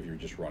as if you're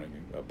just running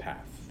a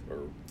path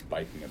or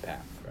biking a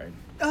path,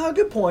 right?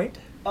 Good point.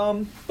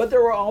 But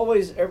there were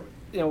always,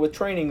 with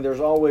training, there's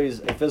always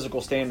a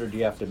physical standard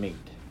you have to meet.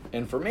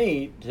 And for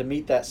me, to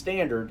meet that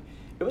standard,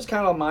 it was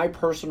kind of my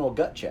personal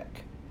gut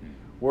check.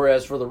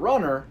 Whereas for the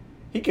runner,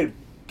 he could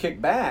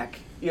kick back,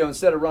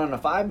 instead of running a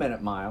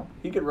 5-minute mile,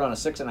 he could run a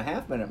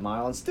 6.5-minute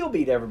mile and still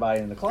beat everybody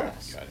in the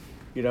class. Got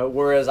it.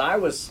 Whereas I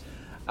was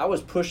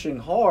pushing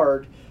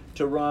hard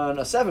to run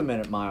a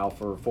 7-minute mile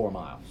for 4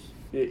 miles.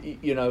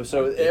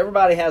 So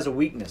everybody has a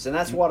weakness. And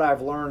that's what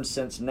I've learned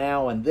since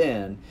now and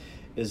then,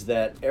 is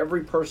that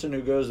every person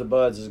who goes to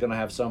BUD/S is going to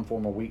have some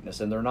form of weakness,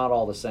 and they're not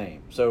all the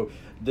same. So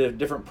the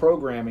different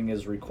programming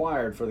is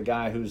required for the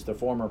guy who's the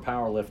former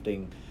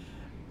powerlifting,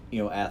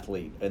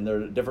 athlete, and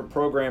the different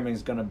programming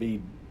is going to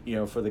be,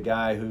 for the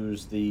guy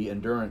who's the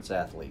endurance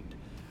athlete.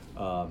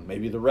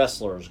 Maybe the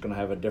wrestler is going to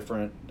have a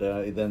different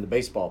than the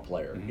baseball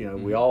player.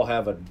 Mm-hmm. We all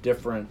have a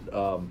different,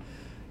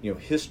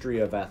 history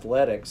of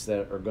athletics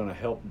that are going to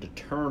help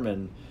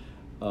determine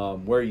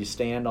where you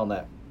stand on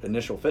that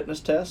initial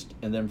fitness test,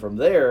 and then from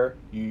there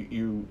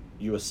you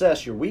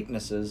assess your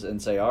weaknesses and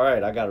say, all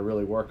right, I got to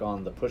really work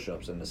on the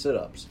push-ups and the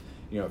sit-ups.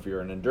 If you're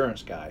an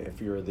endurance guy,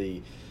 if you're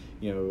the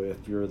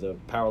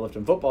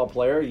powerlifting football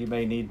player, you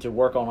may need to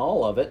work on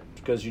all of it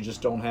because you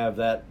just don't have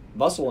that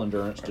muscle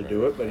endurance to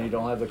do it, but you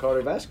don't have the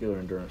cardiovascular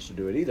endurance to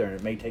do it either, and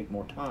it may take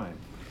more time.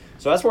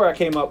 So that's where I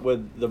came up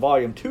with the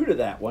volume 2 to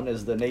that one,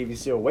 is the Navy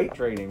SEAL weight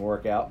training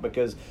workout,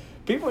 because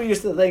people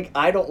used to think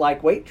I don't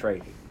like weight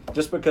training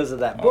just because of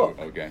that book.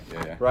 Okay,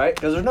 yeah. Right?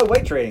 Because there's no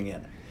weight training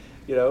in it,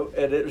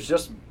 and it was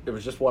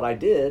just what I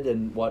did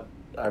and what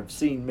I've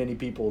seen many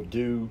people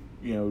do,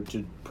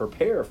 to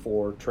prepare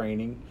for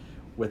training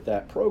with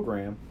that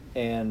program.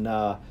 And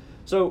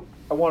so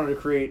I wanted to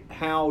create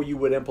how you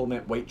would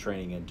implement weight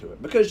training into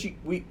it, because you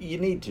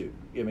need to.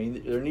 I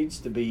mean, there needs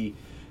to be,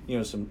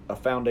 a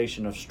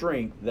foundation of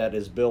strength that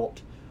is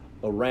built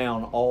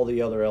around all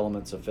the other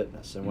elements of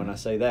fitness. And when I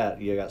say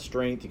that, you got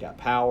strength, you got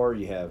power,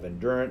 you have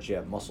endurance, you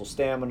have muscle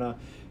stamina,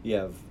 you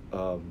have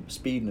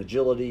speed and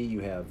agility, you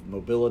have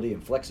mobility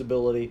and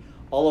flexibility.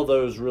 All of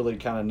those really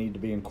kind of need to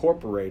be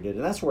incorporated,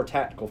 and that's where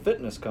tactical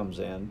fitness comes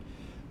in.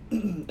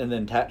 And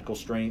then tactical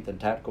strength and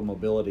tactical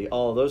mobility,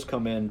 all of those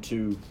come in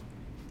to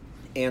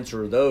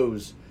answer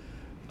those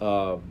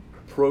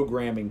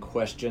programming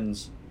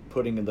questions,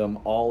 putting them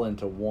all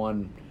into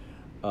one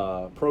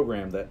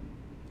program.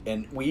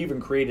 And we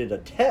even created a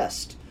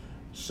test,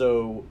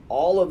 so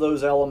all of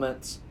those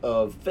elements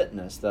of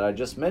fitness that I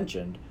just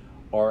mentioned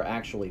are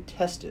actually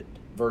tested,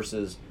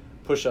 versus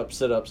push-ups,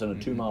 sit-ups, and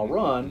a 2-mile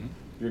run.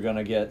 You're going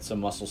to get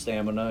some muscle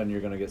stamina and you're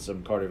going to get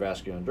some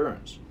cardiovascular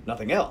endurance.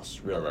 Nothing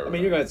else, really. Right. I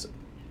mean, you're going to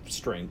get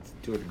strength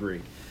to a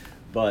degree,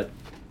 but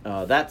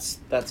that's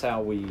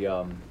how we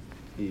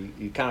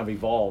you kind of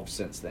evolved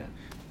since then.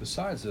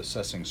 Besides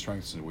assessing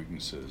strengths and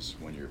weaknesses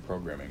when you're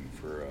programming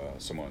for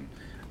someone,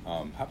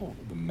 how about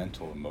the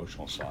mental,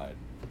 emotional side?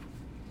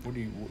 What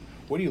do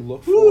you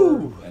look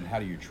for, and how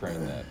do you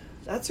train that?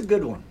 That's a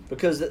good one,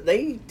 because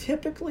they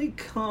typically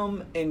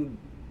come and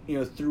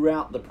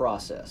throughout the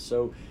process.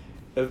 So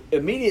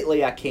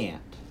immediately I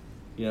can't,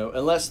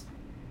 unless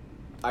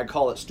I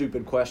call it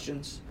stupid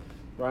questions,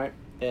 right?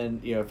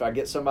 And if I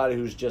get somebody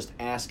who's just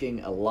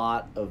asking a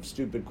lot of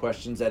stupid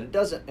questions that it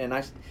doesn't, and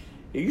I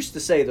used to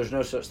say there's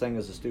no such thing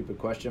as a stupid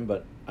question,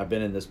 but I've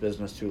been in this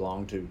business too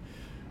long to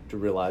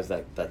realize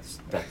that that's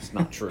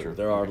not true.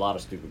 There are a lot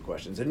of stupid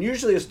questions, and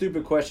usually a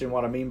stupid question,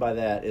 what I mean by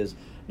that is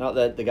not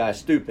that the guy's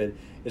stupid,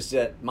 it's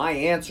that my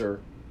answer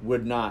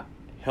would not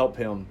help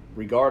him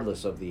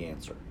regardless of the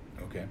answer.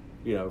 Okay.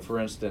 For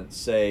instance,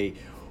 say,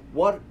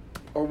 what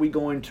are we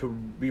going to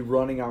be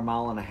running our 1.5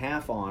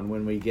 miles on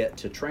when we get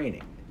to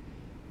training?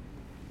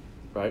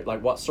 Right?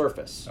 Like, what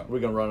surface? Oh. Are we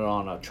going to run it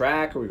on a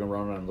track? Are we going to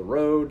run it on the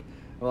road?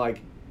 I'm like,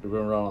 are we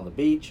going to run on the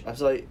beach? I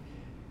was like,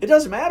 it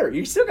doesn't matter.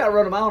 You still got to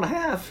run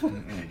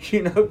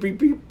 1.5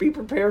 miles. Be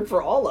prepared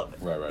for all of it.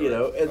 Right. And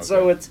Okay.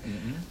 so it's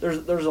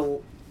there's a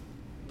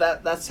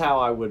that's how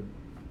I would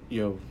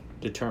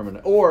determine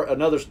it. Or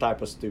another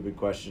type of stupid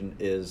question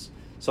is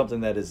something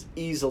that is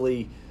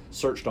easily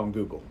searched on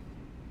Google.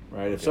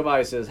 Right? Okay. If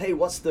somebody says, "Hey,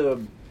 what's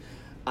the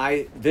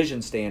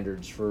vision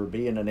standards for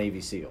being a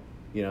Navy SEAL?"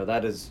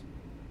 That is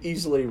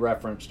easily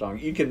referenced on.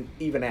 You can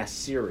even ask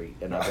Siri,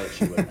 and I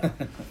bet you would know.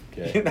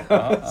 Okay.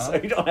 So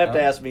you don't have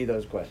to ask me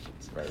those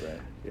questions. Right.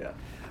 Yeah.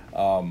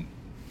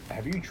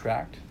 Have you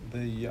tracked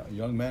the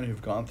young men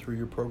who've gone through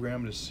your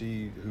program to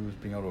see who's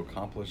being able to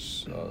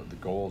accomplish the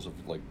goals of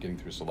like getting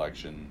through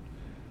selection,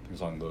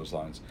 things along those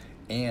lines?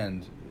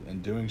 And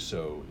in doing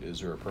so,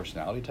 is there a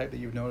personality type that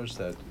you've noticed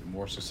that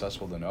more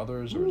successful than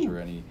others, or is there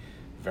any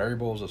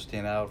variables that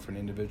stand out for an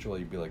individual?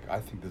 You'd be like, I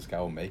think this guy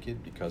will make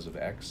it because of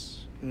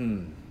X.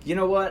 You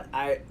know what?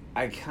 I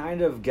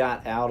kind of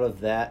got out of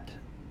that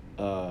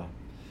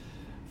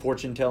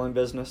fortune telling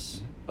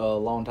business a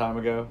long time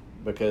ago,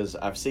 because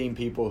I've seen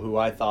people who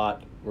I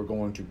thought were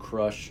going to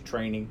crush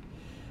training.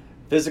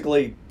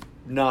 Physically,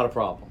 not a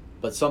problem,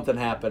 but something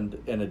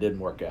happened and it didn't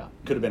work out.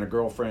 Could have been a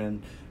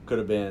girlfriend, could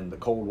have been the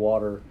cold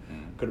water,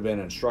 could have been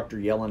an instructor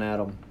yelling at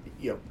them.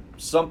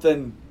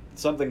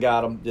 Something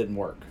got them, didn't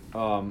work.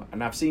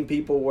 And I've seen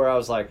people where I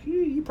was like,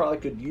 you probably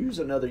could use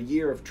another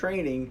year of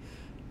training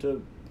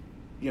to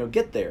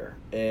get there,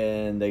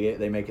 and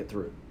they make it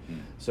through.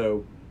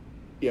 So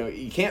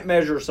you can't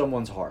measure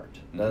someone's heart.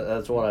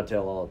 That's what I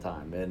tell all the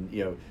time.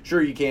 And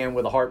sure you can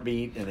with a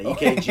heartbeat and an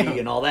EKG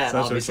and all that. So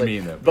that's obviously. what you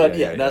mean, though. But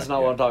that's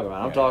not what I'm talking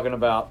about. I'm talking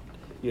about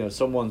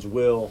someone's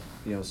will,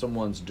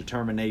 someone's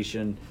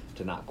determination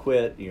to not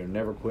quit,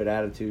 never quit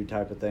attitude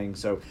type of thing.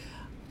 So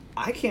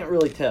I can't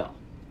really tell,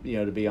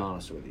 to be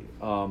honest with you.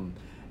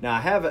 Now, I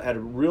have had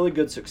really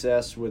good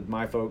success with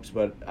my folks,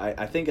 but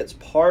I think it's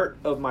part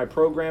of my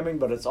programming,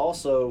 but it's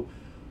also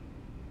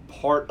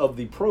part of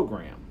the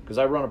program. Because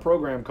I run a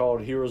program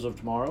called Heroes of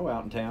Tomorrow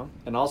out in town,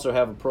 and also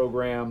have a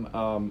program,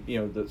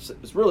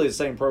 it's really the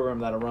same program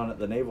that I run at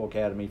the Naval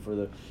Academy for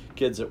the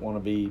kids that want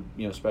to be,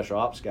 special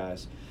ops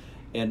guys.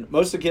 And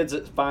most of the kids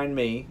that find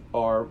me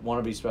want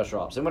to be special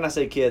ops. And when I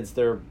say kids,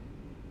 they're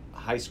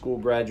high school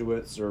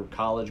graduates or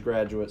college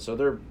graduates, so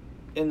they're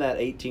in that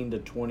 18 to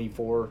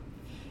 24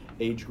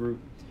 age group.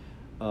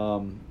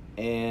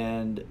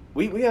 And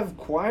we have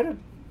quite a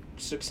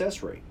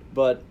success rate.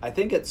 But I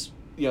think it's,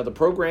 the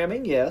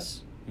programming,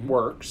 yes,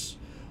 works,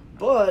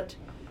 but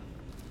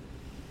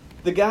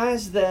the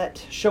guys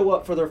that show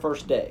up for their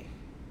first day,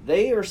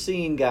 they are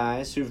seeing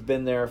guys who've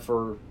been there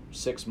for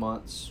 6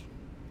 months,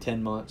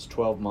 10 months,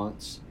 12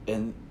 months,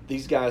 and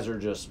these guys are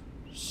just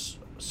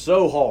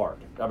so hard.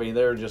 I mean,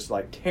 they're just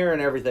like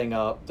tearing everything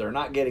up. They're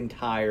not getting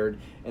tired,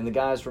 and the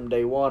guys from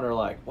day one are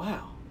like,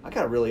 wow, I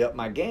got to really up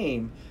my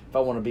game if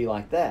I want to be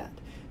like that.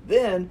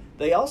 Then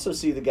they also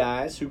see the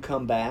guys who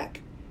come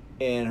back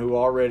and who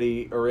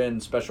already are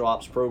in special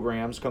ops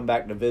programs, come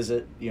back to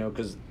visit,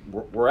 because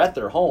we're at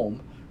their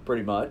home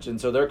pretty much. And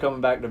so they're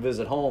coming back to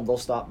visit home. They'll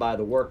stop by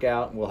the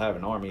workout, and we'll have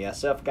an Army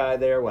SF guy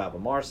there. We'll have a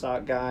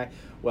MARSOC guy.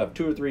 We'll have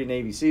 2 or 3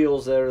 Navy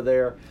SEALs that are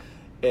there.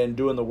 and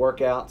doing the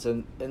workouts,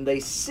 and they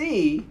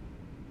see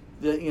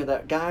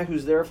that guy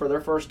who's there for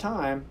their first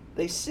time,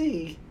 they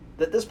see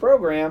that this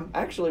program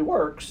actually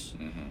works,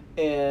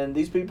 and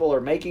these people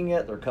are making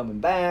it, they're coming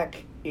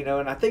back,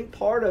 and I think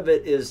part of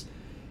it is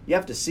you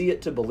have to see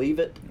it to believe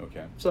it.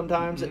 Okay.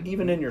 Sometimes,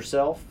 even in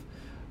yourself.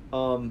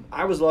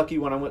 I was lucky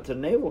when I went to the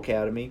Naval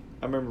Academy.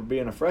 I remember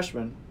being a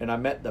freshman, and I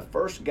met the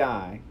first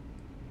guy.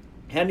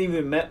 Hadn't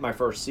even met my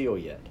first SEAL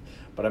yet,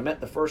 but I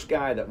met the first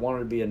guy that wanted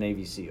to be a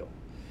Navy SEAL.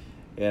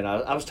 And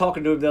I was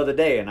talking to him the other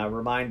day, and I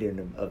reminded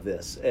him of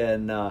this.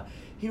 And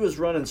he was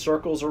running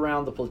circles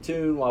around the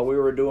platoon while we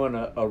were doing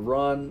a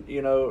run,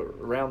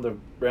 around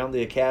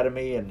the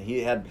academy, and he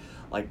had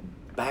like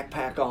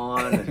backpack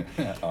on,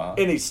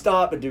 and he'd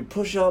stop and do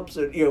push-ups.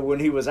 And when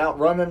he was out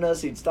running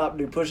us, he'd stop and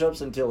do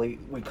push-ups until we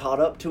caught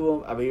up to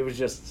him. I mean, he was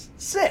just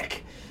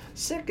sick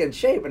in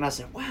shape. And I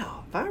said,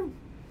 wow,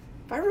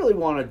 if I really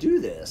want to do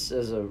this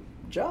as a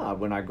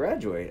job when I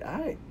graduate,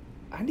 I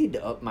need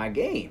to up my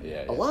game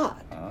a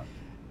lot.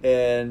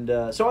 And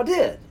so I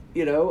did,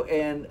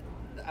 and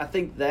I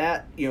think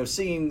that,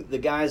 seeing the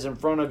guys in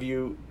front of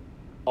you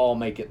all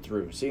make it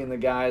through, seeing the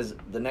guys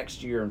the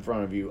next year in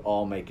front of you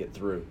all make it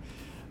through,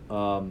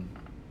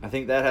 I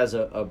think that has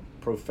a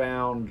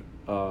profound,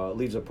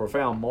 leaves a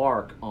profound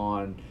mark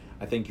on,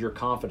 I think, your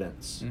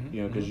confidence,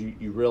 because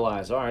you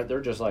realize, all right, they're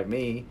just like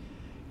me,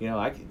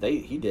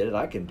 he did it,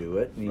 I can do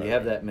it, and you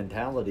have that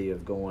mentality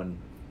of going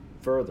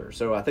further.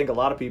 So I think a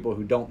lot of people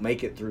who don't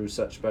make it through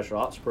such special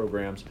ops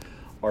programs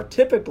are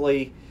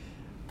typically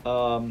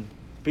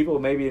people who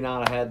maybe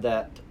not have had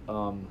that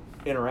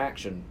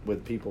interaction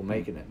with people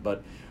making it.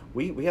 But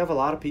we have a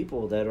lot of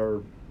people that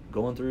are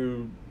going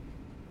through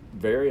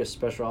various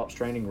special ops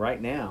training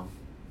right now,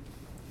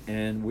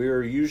 and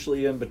we're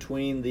usually in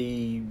between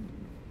the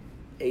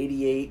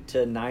 88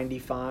 to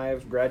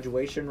 95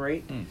 graduation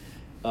rate,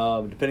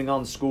 depending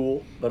on the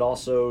school, but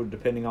also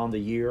depending on the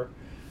year.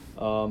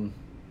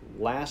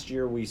 Last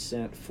year we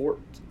sent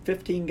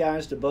 15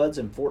 guys to BUD/S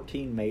and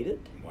 14 made it.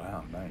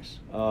 Wow, nice.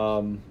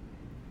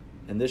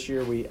 And this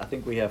year I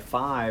think we have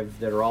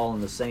 5 that are all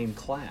in the same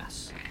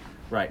class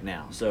right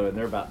now. So, and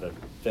they're about to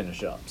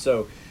finish up.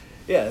 So,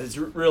 yeah, it's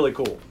really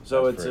cool.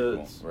 So That's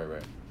cool. It's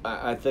right.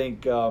 I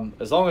think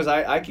as long as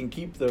I can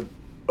keep the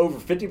over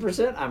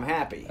 50%, I'm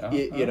happy.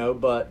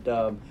 But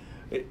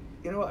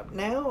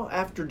now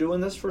after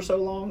doing this for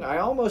so long, I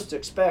almost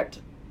expect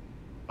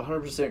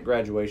 100%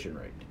 graduation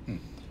rate.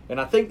 And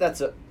I think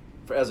that's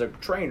as a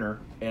trainer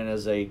and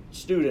as a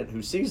student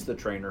who sees the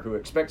trainer who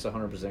expects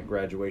 100%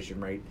 graduation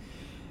rate,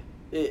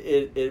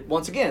 it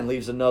once again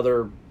leaves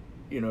another,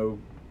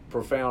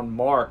 profound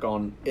mark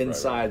on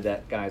inside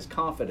that guy's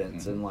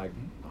confidence, and like,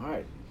 all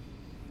right,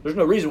 there's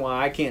no reason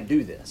why I can't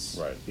do this.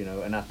 Right.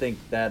 And I think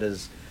that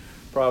is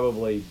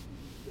probably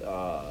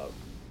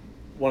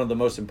one of the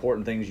most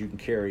important things you can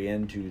carry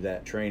into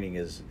that training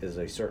is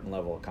a certain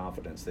level of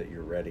confidence that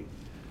you're ready.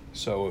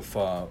 So if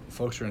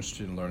folks are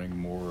interested in learning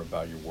more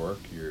about your work,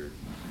 your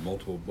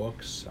multiple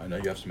books, I know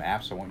you have some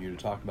apps I want you to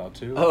talk about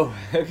too. Oh,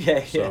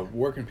 okay. So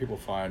where can people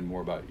find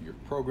more about your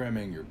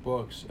programming, your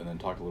books, and then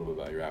talk a little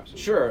bit about your apps?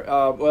 Sure.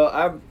 Well,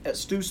 I'm at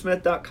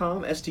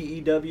stewsmith.com,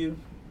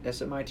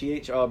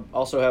 STEWSMITH. I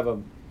also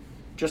have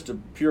just a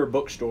pure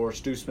bookstore,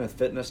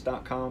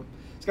 stewsmithfitness.com.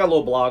 It's got a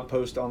little blog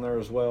post on there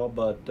as well,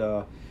 but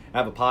I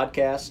have a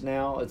podcast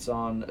now. It's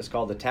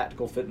called the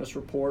Tactical Fitness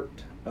Report.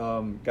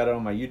 Got it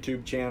on my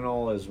YouTube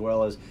channel, as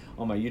well as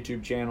on my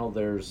YouTube channel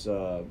there's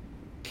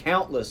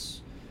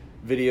countless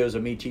videos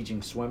of me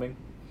teaching swimming.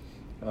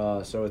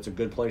 So it's a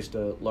good place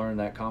to learn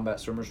that combat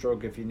swimmer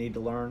stroke if you need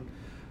to learn.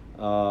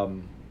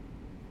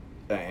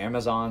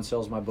 Amazon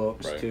sells my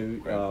books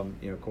too,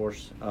 of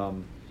course.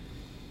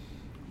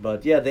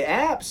 But yeah, the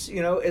apps,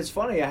 it's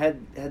funny. I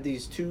had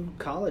these 2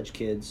 college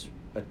kids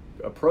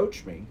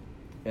approach me,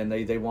 and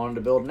they wanted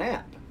to build an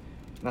app.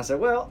 And I said,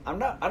 well, I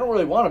don't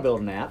really want to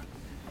build an app.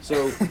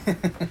 So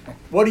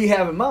what do you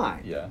have in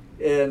mind? Yeah.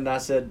 And I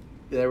said,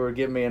 they were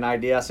giving me an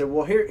idea. I said,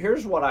 well,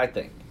 here's what I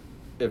think,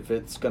 if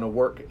it's going to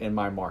work in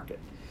my market.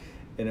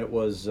 And it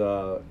was,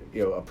 a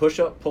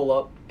push-up,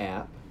 pull-up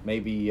app.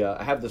 Maybe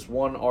I have this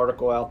 2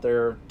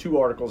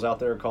 articles out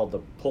there called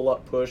the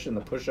pull-up push and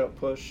the push-up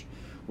push,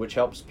 which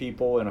helps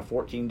people in a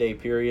 14-day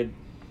period.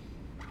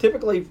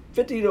 Typically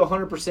 50 to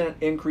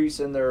 100% increase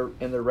in their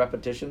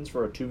repetitions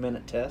for a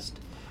 2-minute test,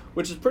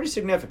 which is pretty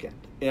significant.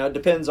 It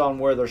depends on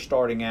where they're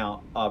starting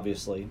out,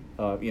 obviously.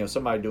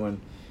 Somebody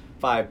doing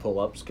 5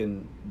 pull-ups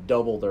can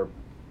double their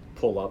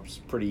pull-ups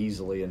pretty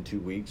easily in 2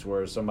 weeks,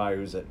 whereas somebody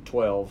who's at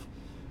 12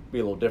 be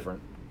a little different,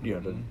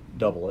 to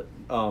double it.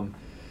 So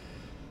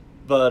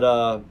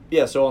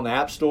on the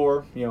App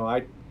Store,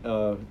 the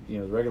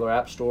regular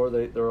App Store,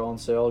 they're on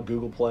sale.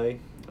 Google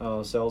Play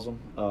sells them.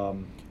 How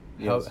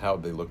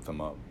would they look them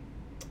up?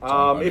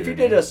 If you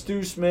did a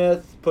Stu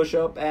Smith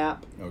push-up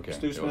app, okay,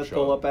 Stu Smith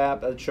pull-up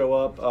app, that'd show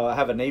up. I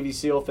have a Navy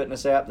SEAL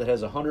fitness app that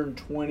has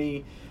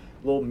 120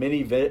 little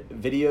mini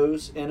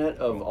videos in it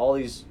of all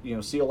these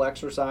SEAL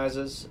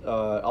exercises.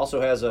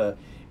 Also has a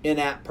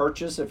in-app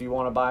purchase. If you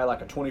want to buy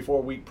like a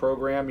 24-week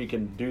program, you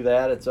can do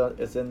that.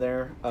 It's in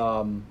there.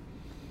 And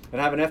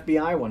I have an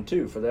FBI one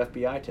too for the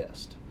FBI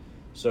test.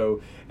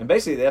 So, and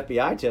basically the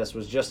FBI test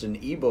was just an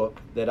ebook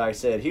that I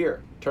said,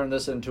 here, turn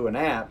this into an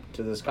app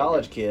to this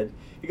college kid.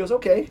 He goes,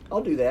 okay,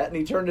 I'll do that. And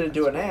he turned it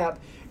into an app.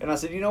 And I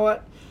said, you know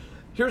what?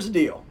 Here's the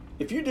deal.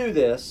 If you do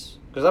this,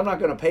 because I'm not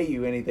going to pay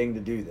you anything to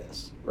do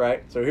this,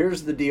 right? So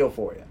here's the deal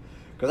for you.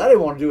 Because I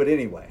didn't want to do it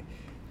anyway,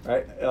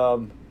 right?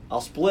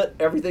 I'll split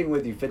everything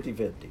with you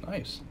 50-50.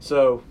 Nice.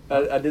 So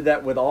I did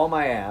that with all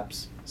my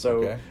apps.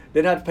 So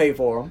didn't have to pay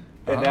for them.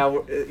 And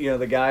now,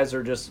 the guys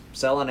are just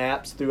selling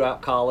apps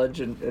throughout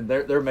college, and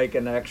they're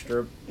making an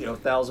extra,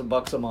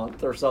 $1,000 a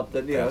month or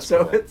something.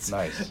 So cool. It's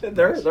nice.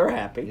 They're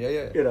happy.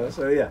 Yeah.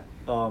 So yeah.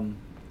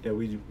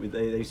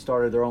 They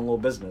started their own little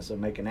business of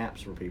making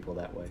apps for people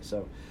that way.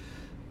 So,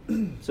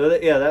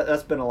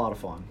 that's been a lot of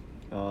fun.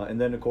 And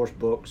then of course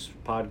books,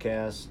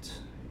 podcasts,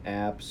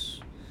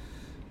 apps.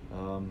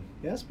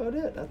 That's about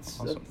it.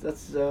 Awesome.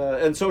 That's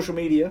and social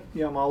media.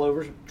 I'm all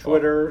over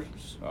Twitter,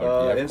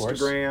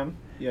 Instagram.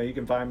 You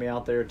can find me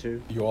out there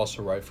too. You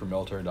also write for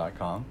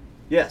military.com?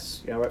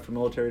 Yes. I write for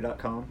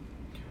military.com.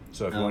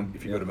 So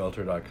if you go to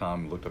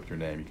military.com and look up your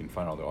name, you can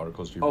find all the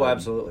articles you've written. Oh,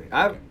 absolutely.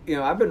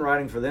 I've been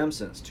writing for them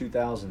since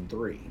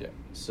 2003. Yeah.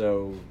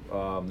 So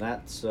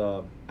that's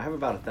I have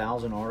about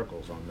 1,000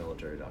 articles on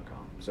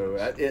military.com. So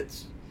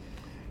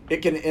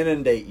it can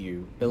inundate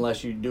you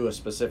unless you do a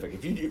specific.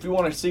 If you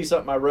want to see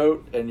something I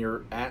wrote and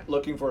you're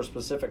looking for a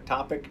specific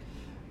topic,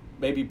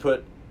 maybe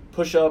put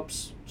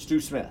push-ups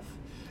Stu Smith.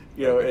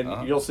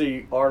 You'll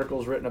see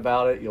articles written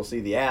about it. You'll see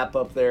the app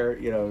up there.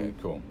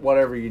 Cool.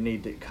 Whatever you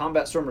need to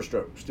combat swimmer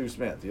stroke, Stu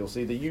Smith. You'll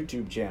see the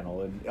YouTube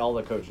channel and all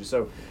the coaches.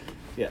 So,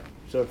 yeah.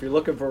 So if you're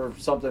looking for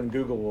something,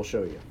 Google will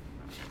show you.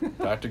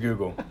 Dr.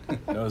 Google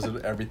knows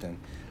everything.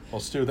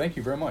 Well, Stu, thank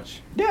you very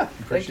much. Yeah,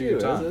 thank you.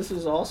 Your time. This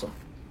is awesome.